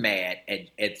reason we're mad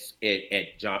at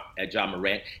John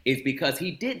Morant is because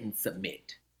he didn't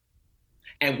submit.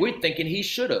 And we're thinking he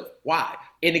should have. Why?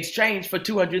 In exchange for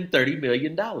 $230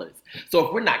 million. So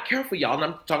if we're not careful, y'all, and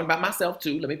I'm talking about myself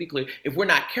too, let me be clear. If we're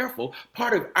not careful,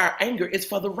 part of our anger is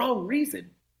for the wrong reason.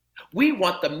 We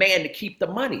want the man to keep the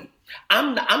money.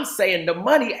 I'm saying the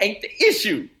money ain't the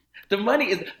issue. The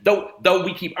money is, though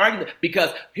we keep arguing, because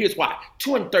here's why.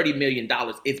 $230 million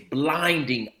is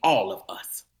blinding all of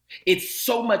us. It's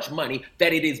so much money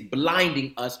that it is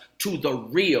blinding us to the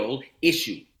real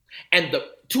issue. And the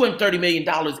 $230 million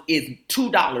is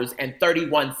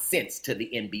 $2.31 to the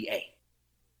NBA.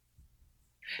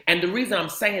 And the reason I'm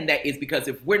saying that is because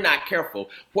if we're not careful,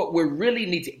 what we really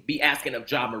need to be asking of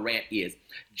John Morant is,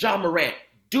 John Morant,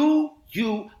 do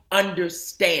you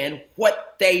understand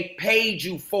what they paid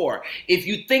you for? If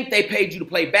you think they paid you to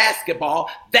play basketball,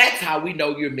 that's how we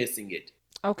know you're missing it.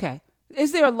 Okay.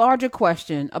 Is there a larger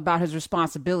question about his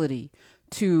responsibility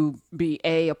to be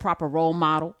a proper role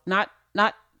model, not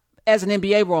as an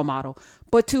NBA role model,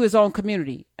 but to his own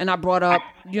community? And I brought up,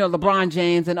 LeBron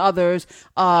James and others.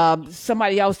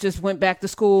 Somebody else just went back to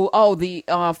school. Oh, the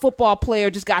football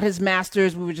player just got his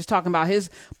master's. We were just talking about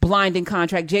his blinding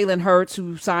contract. Jalen Hurts,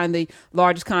 who signed the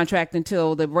largest contract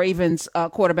until the Ravens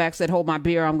quarterback said, hold my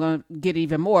beer, I'm going to get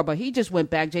even more. But he just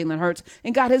went back, Jalen Hurts,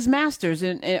 and got his master's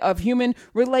of human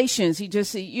relations. He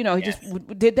just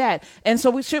did that. And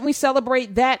so shouldn't we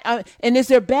celebrate that? And is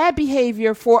there bad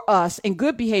behavior for us and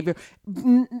good behavior?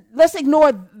 Let's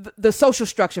ignore the social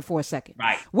structure for a second.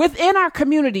 Right. Within our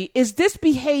community, is this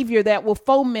behavior that will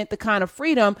foment the kind of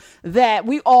freedom that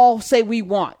we all say we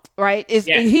want? Right?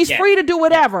 He's free to do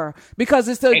whatever because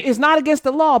it's not against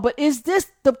the law. But is this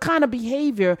the kind of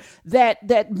behavior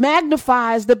that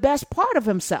magnifies the best part of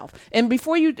himself? And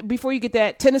before you get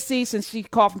that, Tennessee, since she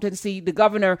called from Tennessee, the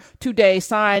governor today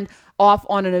signed off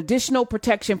on an additional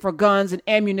protection for guns and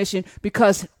ammunition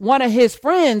because one of his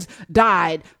friends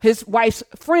died. His wife's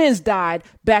friends died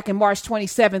back in March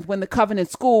 27th when the Covenant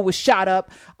School was shot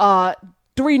up.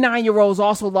 3 9-year-olds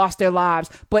also lost their lives,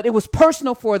 but it was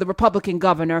personal for the Republican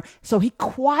governor. So he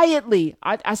quietly,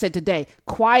 I said today,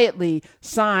 quietly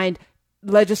signed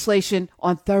legislation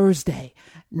on Thursday.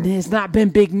 There's not been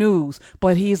big news,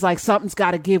 but he's like, something's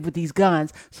got to give with these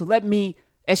guns. So let me,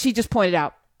 as she just pointed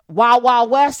out, Wild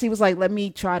West, he was like, let me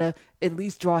try to at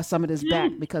least draw some of this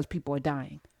back because people are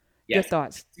dying. Yes. Your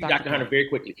thoughts, Dr. Hunter, very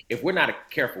quickly. If we're not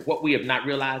careful, what we have not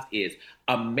realized is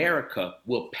America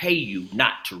will pay you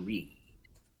not to read.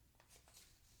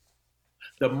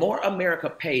 The more America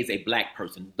pays a black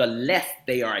person, the less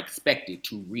they are expected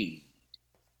to read.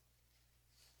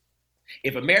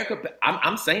 If America,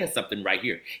 I'm saying something right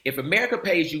here. If America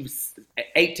pays you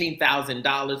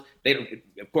 $18,000,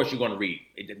 of course you're going to read.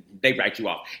 They write you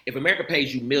off. If America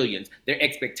pays you millions, their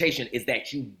expectation is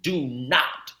that you do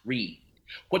not read.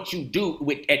 What you do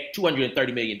at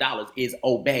 $230 million is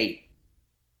obey.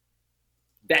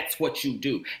 That's what you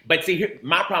do. But see, here,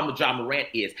 my problem with John Morant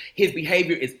is his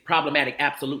behavior is problematic.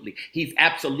 Absolutely. He's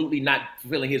absolutely not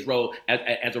fulfilling his role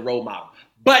as a role model,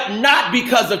 but not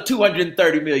because of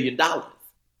 $230 million.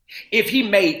 If he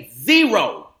made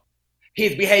zero,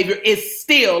 his behavior is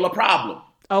still a problem.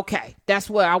 Okay, that's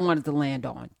what I wanted to land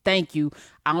on. Thank you.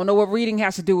 I don't know what reading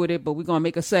has to do with it, but we're going to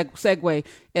make a segue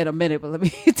in a minute. But let me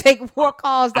take more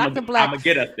calls. Dr. Black. I'm going to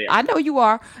get us there. I know you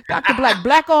are. Dr. Black.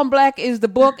 Black on Black is the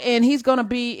book, and he's going to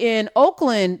be in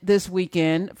Oakland this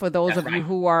weekend. For those of you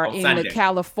who are in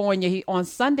California, on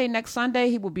Sunday, next Sunday,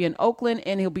 he will be in Oakland,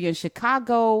 and he'll be in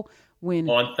Chicago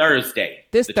on Thursday.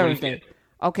 This Thursday. 25th.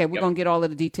 Okay, we're going to get all of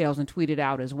the details and tweet it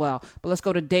out as well. But let's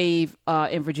go to Dave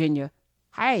in Virginia.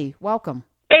 Hi, welcome.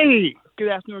 Hey, good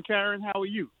afternoon, Karen. How are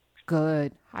you?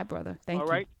 Good. Hi, brother. Thank you. All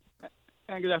right.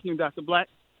 And good afternoon, Dr. Black.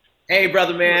 Hey,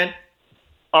 brother, man.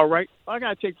 All right. I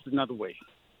got to take this another way.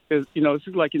 Because, it's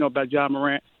like, about John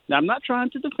Morant. Now, I'm not trying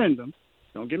to defend him.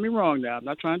 Don't get me wrong now. I'm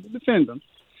not trying to defend him.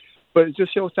 But it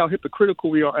just shows how hypocritical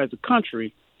we are as a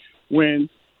country when,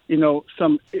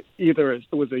 either it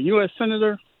was a U.S.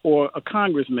 senator or a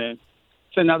congressman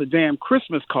send out a damn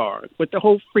Christmas card with the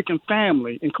whole freaking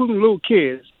family, including little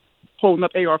kids, holding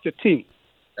up AR-15.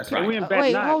 That's right.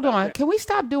 Wait, hold on. Can we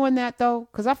stop doing that though?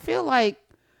 Because I feel like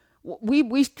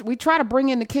we try to bring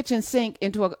in the kitchen sink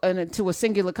into a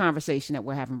singular conversation that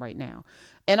we're having right now.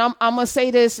 And I'm gonna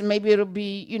say this, and maybe it'll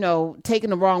be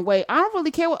taken the wrong way. I don't really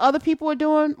care what other people are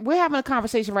doing. We're having a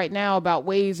conversation right now about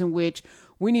ways in which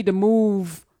we need to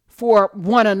move for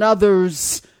one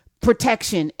another's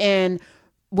protection. And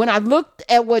when I looked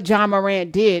at what John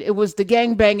Morant did, it was the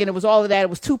gangbanging, it was all of that. It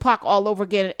was Tupac all over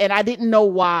again, and I didn't know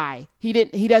why. He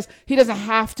doesn't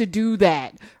have to do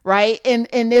that, right? And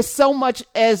there's so much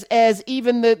as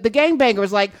even the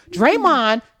gangbangers, like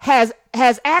Draymond has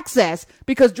access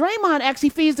because Draymond actually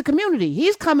feeds the community.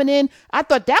 He's coming in. I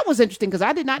thought that was interesting because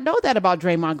I did not know that about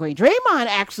Draymond Green. Draymond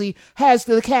actually has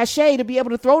the cachet to be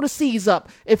able to throw the C's up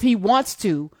if he wants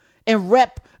to and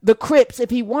rep the Crips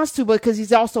if he wants to, because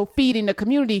he's also feeding the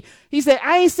community. He said,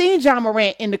 I ain't seen John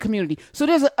Morant in the community. So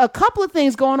there's a couple of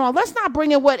things going on. Let's not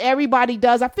bring in what everybody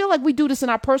does. I feel like we do this in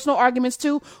our personal arguments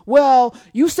too. Well,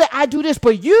 you said I do this,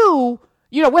 but we're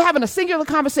having a singular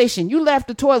conversation. You left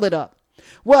the toilet up.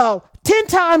 Well, 10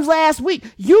 times last week,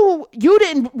 you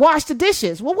didn't wash the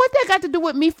dishes. Well, what that got to do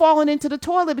with me falling into the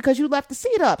toilet because you left the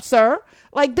seat up, sir?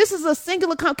 Like, this is a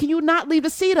singular can you not leave the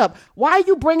seat up? Why are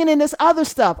you bringing in this other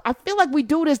stuff? I feel like we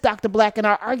do this, Dr. Black, in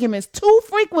our arguments too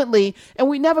frequently, and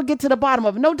we never get to the bottom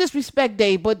of it. No disrespect,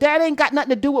 Dave, but that ain't got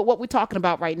nothing to do with what we're talking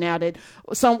about right now, that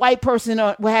some white person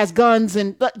has guns.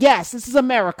 And yes, this is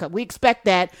America. We expect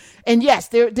that. And yes,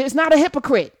 there's not a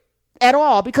hypocrite at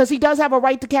all, because he does have a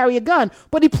right to carry a gun,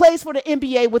 but he plays for the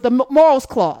NBA with a morals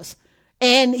clause.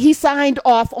 And he signed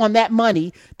off on that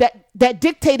money that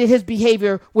dictated his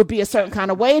behavior would be a certain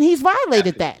kind of way, and he's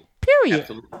violated that, period.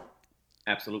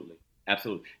 Absolutely.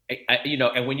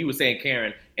 And when you were saying,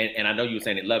 Karen, and I know you were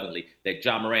saying it lovingly, that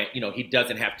John Morant, he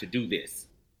doesn't have to do this,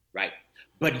 right?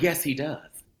 But yes, he does.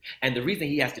 And the reason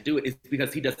he has to do it is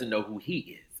because he doesn't know who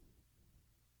he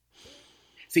is.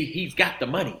 See, he's got the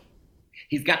money.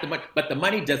 He's got the money, but the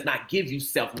money does not give you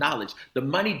self-knowledge. The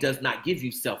money does not give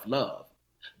you self-love.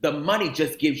 The money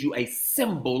just gives you a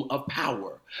symbol of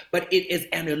power, but it is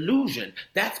an illusion.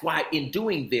 That's why in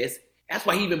doing this, that's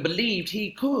why he even believed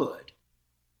he could,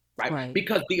 right?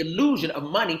 Because the illusion of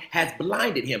money has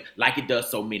blinded him like it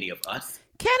does so many of us.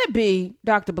 Can it be,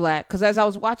 Dr. Black? Because as I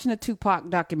was watching the Tupac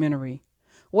documentary,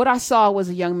 what I saw was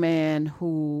a young man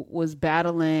who was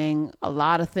battling a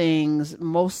lot of things,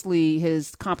 mostly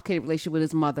his complicated relationship with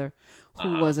his mother,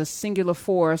 who was a singular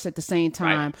force at the same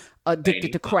time,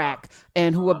 addicted to crack,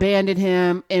 and who abandoned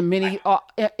him in many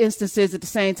instances, at the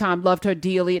same time loved her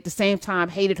dearly, at the same time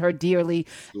hated her dearly,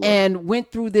 and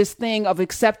went through this thing of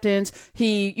acceptance.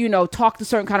 He, talked a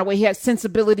certain kind of way. He had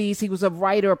sensibilities. He was a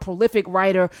writer, a prolific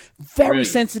writer, very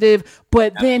sensitive,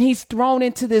 but then he's thrown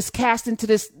into this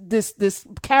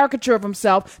caricature of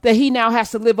himself that he now has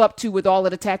to live up to with all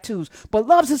of the tattoos, but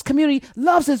loves his community,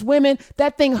 loves his women.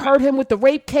 That thing hurt him with the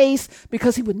rape case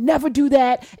because he would never do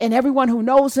that, and everyone who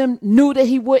knows him knew that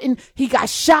he wouldn't. He got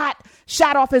shot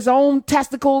off his own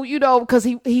testicle, because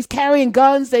he's carrying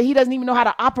guns that he doesn't even know how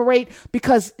to operate,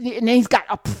 and he's got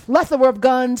a plethora of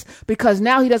guns because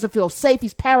now he doesn't feel safe.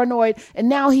 He's paranoid, and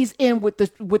now he's in with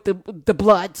the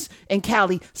Bloods in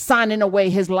Cali, signing away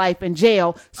his life in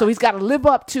jail. So he's got to live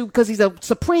up to, because he's a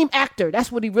supreme actor.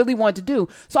 That's what he really wanted to do.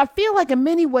 So I feel like in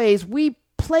many ways we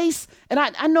place, and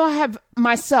I know I have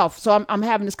myself, so I'm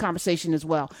having this conversation as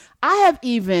well. I have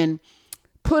even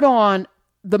put on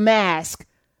the mask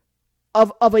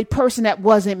of a person that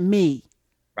wasn't me,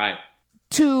 right,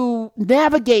 to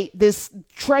navigate this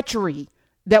treachery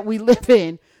that we live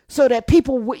in, so that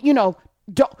people,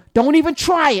 Don't even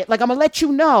try it. Like, I'm gonna let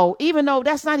you know, even though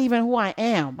that's not even who I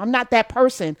am. I'm not that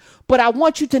person, but I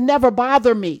want you to never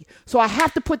bother me. So I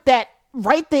have to put that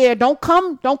right there. Don't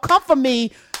come for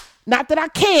me. Not that I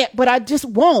can't, but I just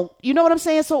won't. You know what I'm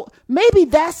saying? So maybe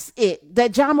that's it.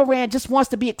 That John Morant just wants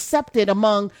to be accepted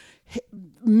among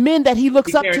men that he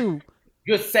looks up to.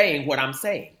 You're saying what I'm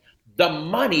saying. The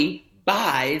money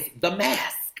buys the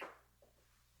mask.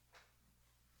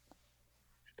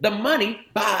 The money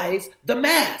buys the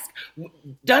mask.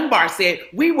 Dunbar said,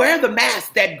 we wear the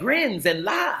mask that grins and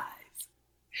lies.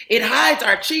 It hides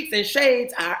our cheeks and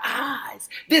shades our eyes.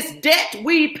 This debt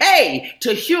we pay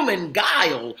to human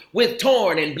guile, with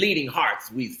torn and bleeding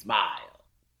hearts we smile.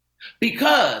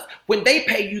 Because when they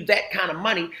pay you that kind of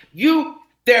money,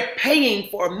 they're paying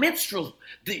for a minstrel.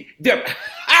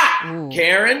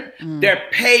 Karen, they're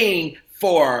paying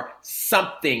for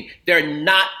something. They're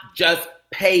not just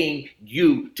paying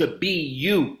you to be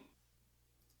you.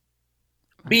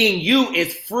 Being you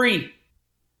is free.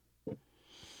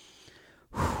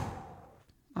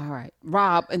 All right.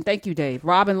 Rob, and thank you, Dave.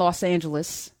 Rob in Los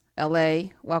Angeles,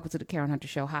 L.A. Welcome to the Karen Hunter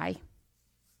Show. Hi.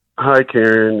 Hi,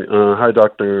 Karen. Hi,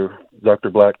 Dr.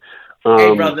 Black.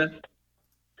 Hey, brother.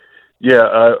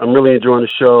 Yeah, I'm really enjoying the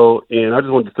show, and I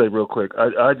just wanted to say real quick,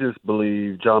 I just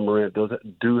believe John Morant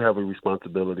do have a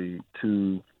responsibility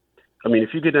to, I mean,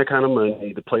 if you get that kind of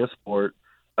money to play a sport,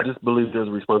 I just believe there's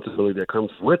a responsibility that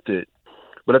comes with it.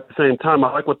 But at the same time,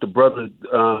 I like what the brother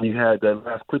you had, that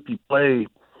last clip you played,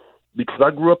 because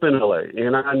I grew up in L.A.,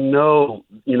 and I know,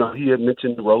 he had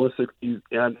mentioned the Rolling 60s,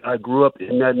 and I grew up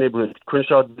in that neighborhood,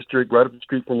 Crenshaw District, right up the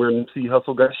street from where Nipsey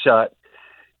Hussle got shot,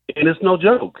 and it's no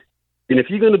joke. And if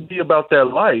you're going to be about that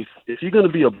life,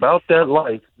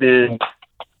 then,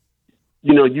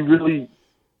 you really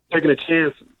taking a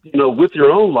chance, with your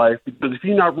own life, because if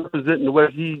you're not representing the way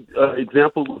he,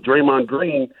 example with Draymond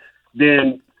Green,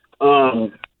 then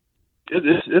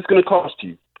it's going to cost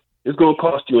you. It's going to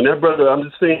cost you. And that brother, I'm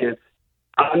just saying,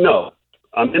 I know.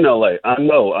 I'm in L.A. I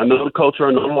know the culture,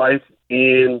 I know life,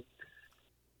 and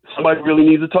somebody really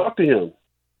needs to talk to him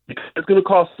because it's going to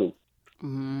cost him.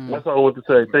 Mm-hmm. That's all I want to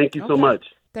say. Thank you so much.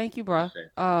 Thank you, bro.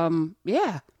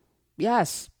 Yeah.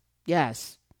 Yes.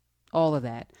 All of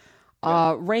that.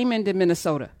 Raymond in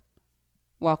Minnesota.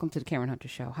 Welcome to the Karen Hunter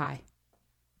Show. Hi.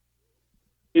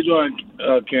 How you doing,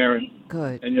 Karen?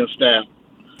 Good. And your staff.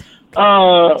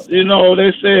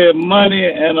 They said money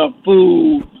and a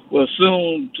fool were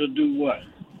soon to do what?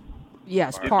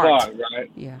 Yes, part. Right?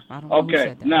 Yeah, I don't know who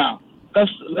said that. Now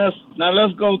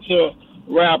let's go to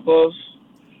rappers.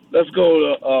 Let's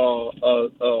go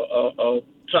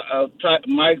to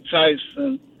Mike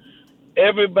Tyson.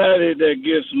 Everybody that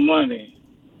gets money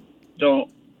don't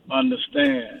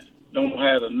understand, don't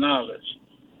have the knowledge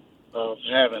of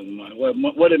having money.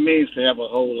 What it means to have a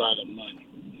whole lot of money.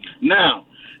 Now,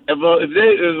 if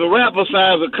a rapper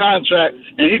signs a contract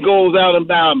and he goes out and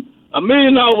buys $1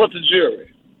 million with the jury,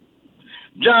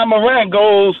 John Morant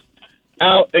goes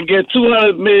out and gets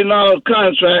 $200 million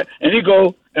contract and he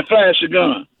go and flash a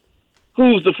gun.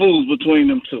 Who's the fools between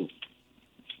them two?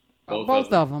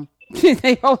 Both of them.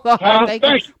 They both are.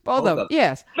 Both of them.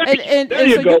 Yes. And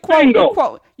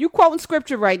so you quoting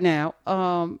scripture right now.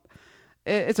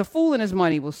 It's a fool and his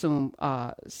money will soon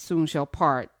shall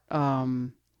part.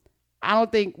 I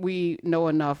don't think we know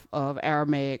enough of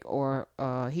Aramaic or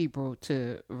Hebrew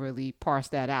to really parse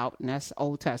that out, and that's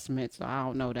Old Testament, so I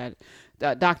don't know that.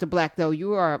 Dr. Black, though,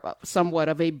 you are somewhat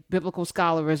of a biblical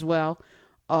scholar as well.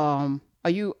 Are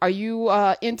you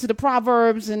into the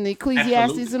Proverbs and the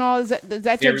Ecclesiastes and all? Is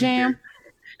that your jam?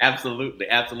 Absolutely.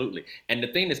 And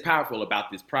the thing that's powerful about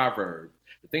this proverb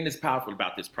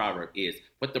is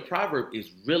what the proverb is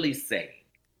really saying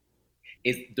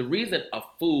is the reason a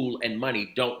fool and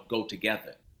money don't go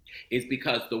together is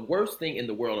because the worst thing in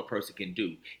the world a person can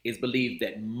do is believe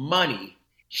that money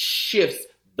shifts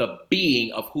the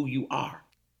being of who you are.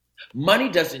 Money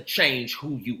doesn't change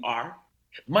who you are.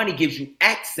 Money gives you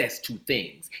access to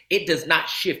things. It does not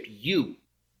shift you.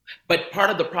 But part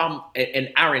of the problem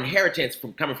and our inheritance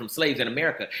from coming from slaves in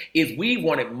America is we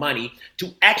wanted money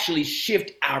to actually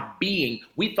shift our being.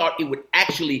 We thought it would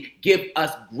actually give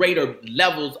us greater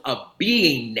levels of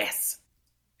beingness.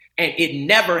 And it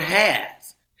never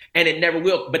has. And it never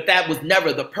will. But that was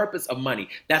never the purpose of money.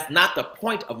 That's not the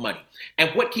point of money.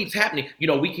 And what keeps happening,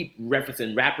 we keep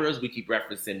referencing rappers, we keep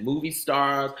referencing movie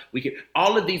stars,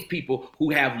 all of these people who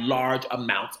have large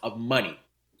amounts of money.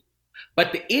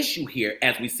 But the issue here,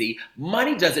 as we see,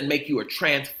 money doesn't make you a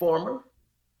transformer.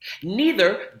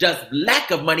 Neither does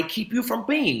lack of money keep you from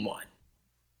being one.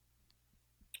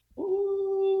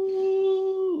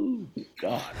 Ooh,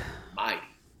 God mighty.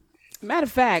 Matter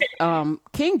of fact,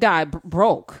 King died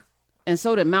broke, and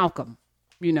so did Malcolm.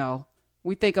 You know,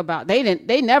 we think about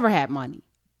they never had money,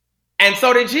 and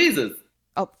so did Jesus.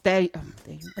 Oh, there you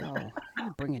go. You're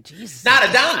bringing Jesus. Not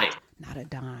a dime. Not a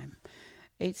dime.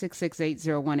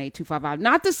 866-801-8255.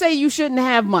 Not to say you shouldn't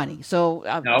have money. So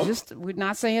we're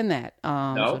not saying that.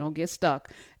 So don't get stuck.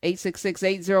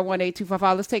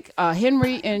 866-801-8255. Let's take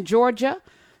Henry in Georgia.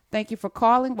 Thank you for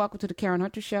calling. Welcome to the Karen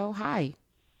Hunter Show. Hi.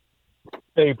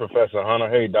 Hey, Professor Hunter.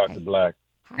 Hey, Dr. Black.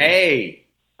 Hey.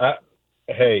 I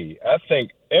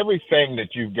think everything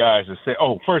that you guys have said.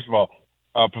 Oh, first of all,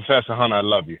 Professor Hunter, I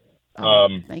love you.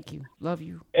 Thank you. Love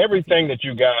you. Everything that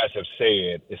you guys have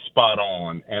said is spot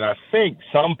on. And I think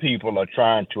some people are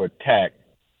trying to attack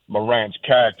Morant's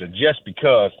character just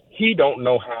because he don't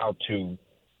know how to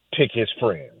pick his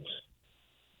friends.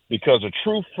 Because a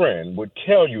true friend would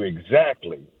tell you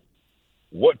exactly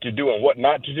what to do and what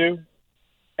not to do.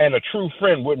 And a true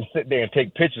friend wouldn't sit there and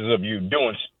take pictures of you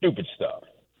doing stupid stuff.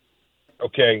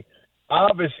 Okay?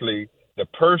 Obviously, the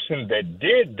person that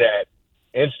did that,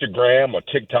 Instagram or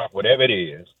TikTok, whatever it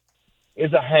is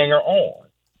a hanger-on.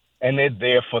 And they're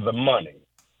there for the money.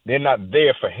 They're not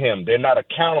there for him. They're not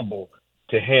accountable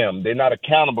to him. They're not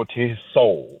accountable to his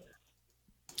soul.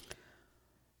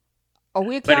 Are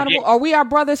we accountable? Are we our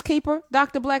brother's keeper,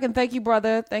 Dr. Black? And thank you,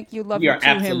 brother. Thank you. Love you too,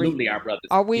 Henry. We are absolutely our brother's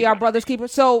keeper. Are we our brother's keeper?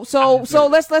 So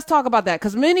let's talk about that,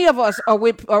 because many of us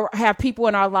have people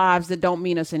in our lives that don't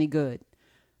mean us any good.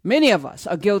 Many of us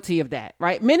are guilty of that,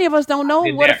 right? Many of us don't know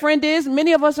what a friend is.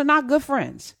 Many of us are not good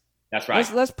friends. That's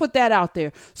right. Let's put that out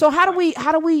there. So how do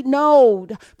we know?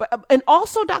 But and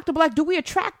also, Dr. Black, do we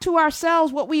attract to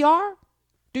ourselves what we are?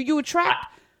 Do you attract?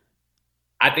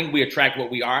 I think we attract what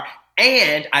we are,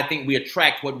 and I think we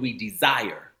attract what we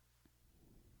desire.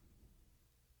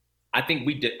 I think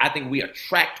we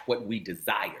attract what we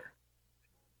desire,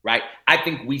 right? I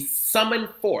think we summon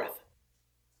forth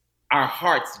our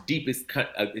heart's deepest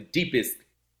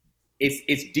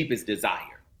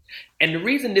desire. And the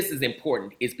reason this is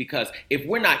important is because if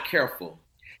we're not careful,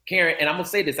 Karen, and I'm going to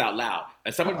say this out loud,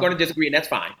 and someone's going to disagree, and that's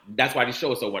fine. That's why this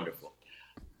show is so wonderful.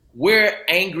 We're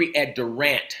angry at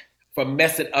Durant for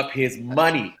messing up his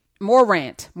money.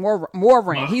 Morant.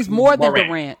 He's more than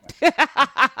Durant.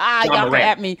 Y'all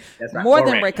at me. Right. More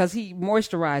than Durant, because he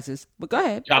moisturizes. But go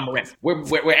ahead. John Morant.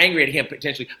 We're angry at him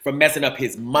potentially for messing up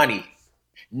his money,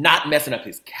 not messing up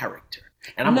his character.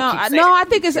 And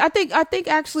I think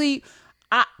actually,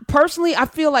 personally, I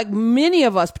feel like many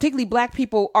of us, particularly Black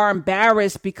people, are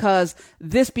embarrassed because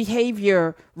this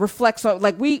behavior reflects on,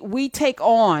 like, we take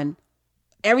on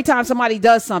every time somebody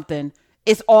does something.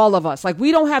 It's all of us. Like,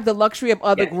 we don't have the luxury of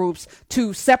other groups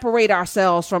to separate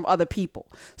ourselves from other people.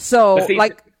 So,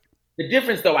 the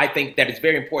difference, though, I think that is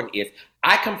very important is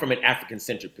I come from an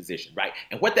African-centered position, right?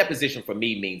 And what that position for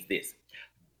me means this.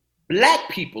 Black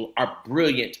people are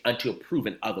brilliant until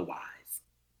proven otherwise.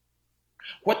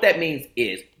 What that means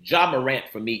is Ja Morant,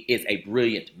 for me, is a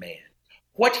brilliant man.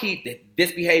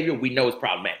 This behavior we know is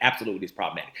problematic. Absolutely, it's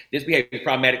problematic. This behavior is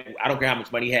problematic. I don't care how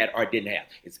much money he had or didn't have.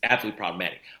 It's absolutely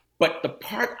problematic. But the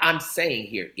part I'm saying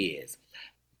here is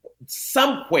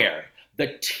somewhere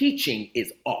the teaching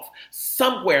is off.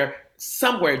 Somewhere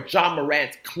Ja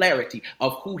Morant's clarity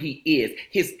of who he is,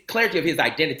 his clarity of his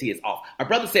identity is off. Our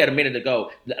brother said a minute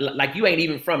ago, like, you ain't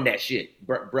even from that shit,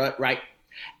 bruh, right?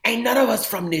 Ain't none of us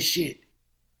from this shit.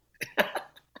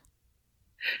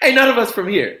 Ain't none of us from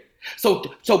here. So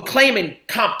claiming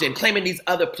Compton, claiming these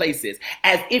other places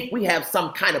as if we have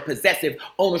some kind of possessive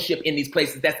ownership in these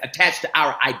places that's attached to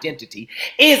our identity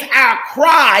is our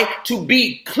cry to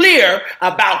be clear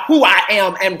about who I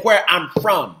am and where I'm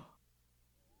from.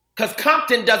 Because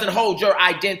Compton doesn't hold your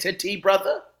identity,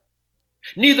 brother.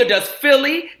 Neither does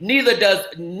Philly, neither does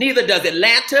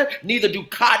Atlanta, neither do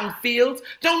Cotton Fields.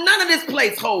 None of this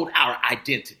place hold our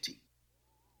identity.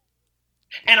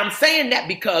 And I'm saying that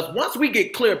because once we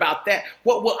get clear about that,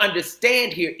 what we'll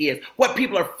understand here is what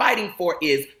people are fighting for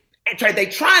is they're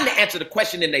trying to answer the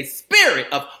question in their spirit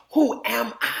of who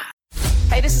am I?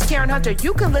 Hey, this is Karen Hunter.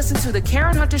 You can listen to the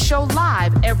Karen Hunter Show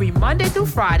live every Monday through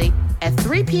Friday at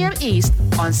 3 p.m. East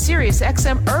on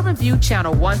SiriusXM Urban View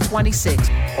Channel 126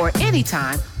 or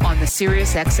anytime on the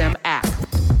SiriusXM app.